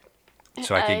plates, right?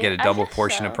 So I could get a I double guess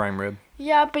portion of so. prime rib.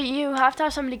 Yeah, but you have to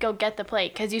have somebody go get the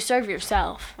plate because you serve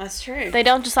yourself. That's true. They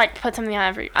don't just like put something on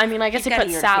every. I mean, I guess You've they got put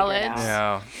a year to figure it salads.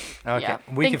 out. No. Okay. Yeah,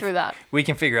 think through that. We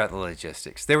can figure out the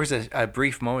logistics. There was a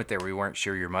brief moment there we weren't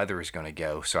sure your mother was going to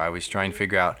go, so I was trying to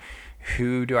figure out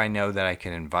who do I know that I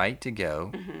can invite to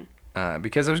go,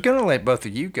 because I was going to let both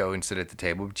of you go and sit at the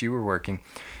table, but you were working.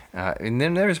 And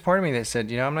then there was part of me that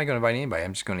said, I'm not going to invite anybody.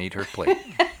 I'm just going to eat her plate.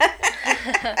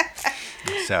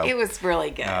 So It was really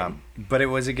good. but it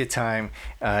was a good time.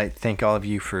 Thank all of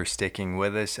you for sticking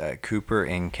with us. Cooper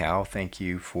and Cal, thank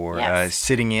you for Yes.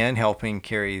 sitting in, helping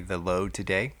carry the load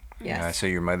today. Yes. So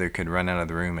your mother could run out of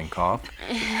the room and cough.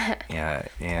 Yeah,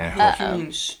 and What do you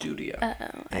mean studio?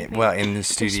 well, in the It's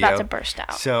studio. about to burst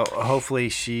out. So hopefully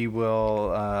she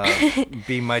will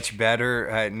be much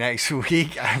better next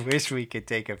week. I wish we could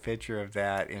take a picture of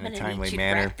that in I'm a gonna timely need you to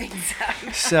manner. wrap things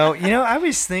up. So, I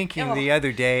was thinking the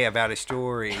other day about a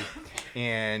story,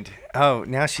 and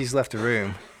now she's left the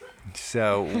room.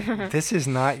 So, this is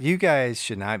not, you guys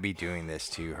should not be doing this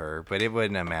to her, but it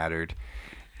wouldn't have mattered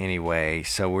anyway.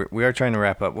 So, we are trying to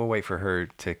wrap up. We'll wait for her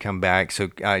to come back. So,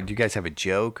 do you guys have a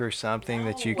joke or something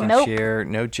that you can Nope. share?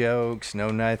 No jokes, no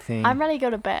nothing. I'm ready to go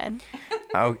to bed.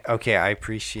 Oh, okay, I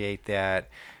appreciate that.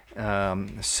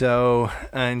 So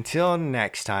until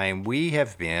next time,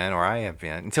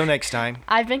 until next time,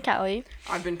 I've been Kelly.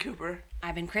 I've been Cooper.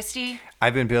 I've been Christy.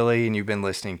 I've been Billy, and you've been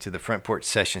listening to the Front Porch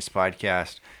Sessions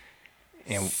podcast.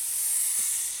 And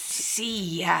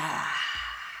See ya.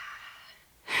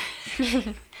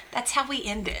 That's how we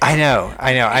end it. I know,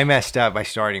 I messed up by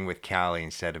starting with Callie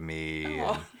instead of me.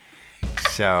 And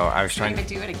so I was Trying trying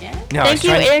to to. do it again? No, I was Thank you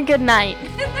trying to- and good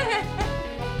night.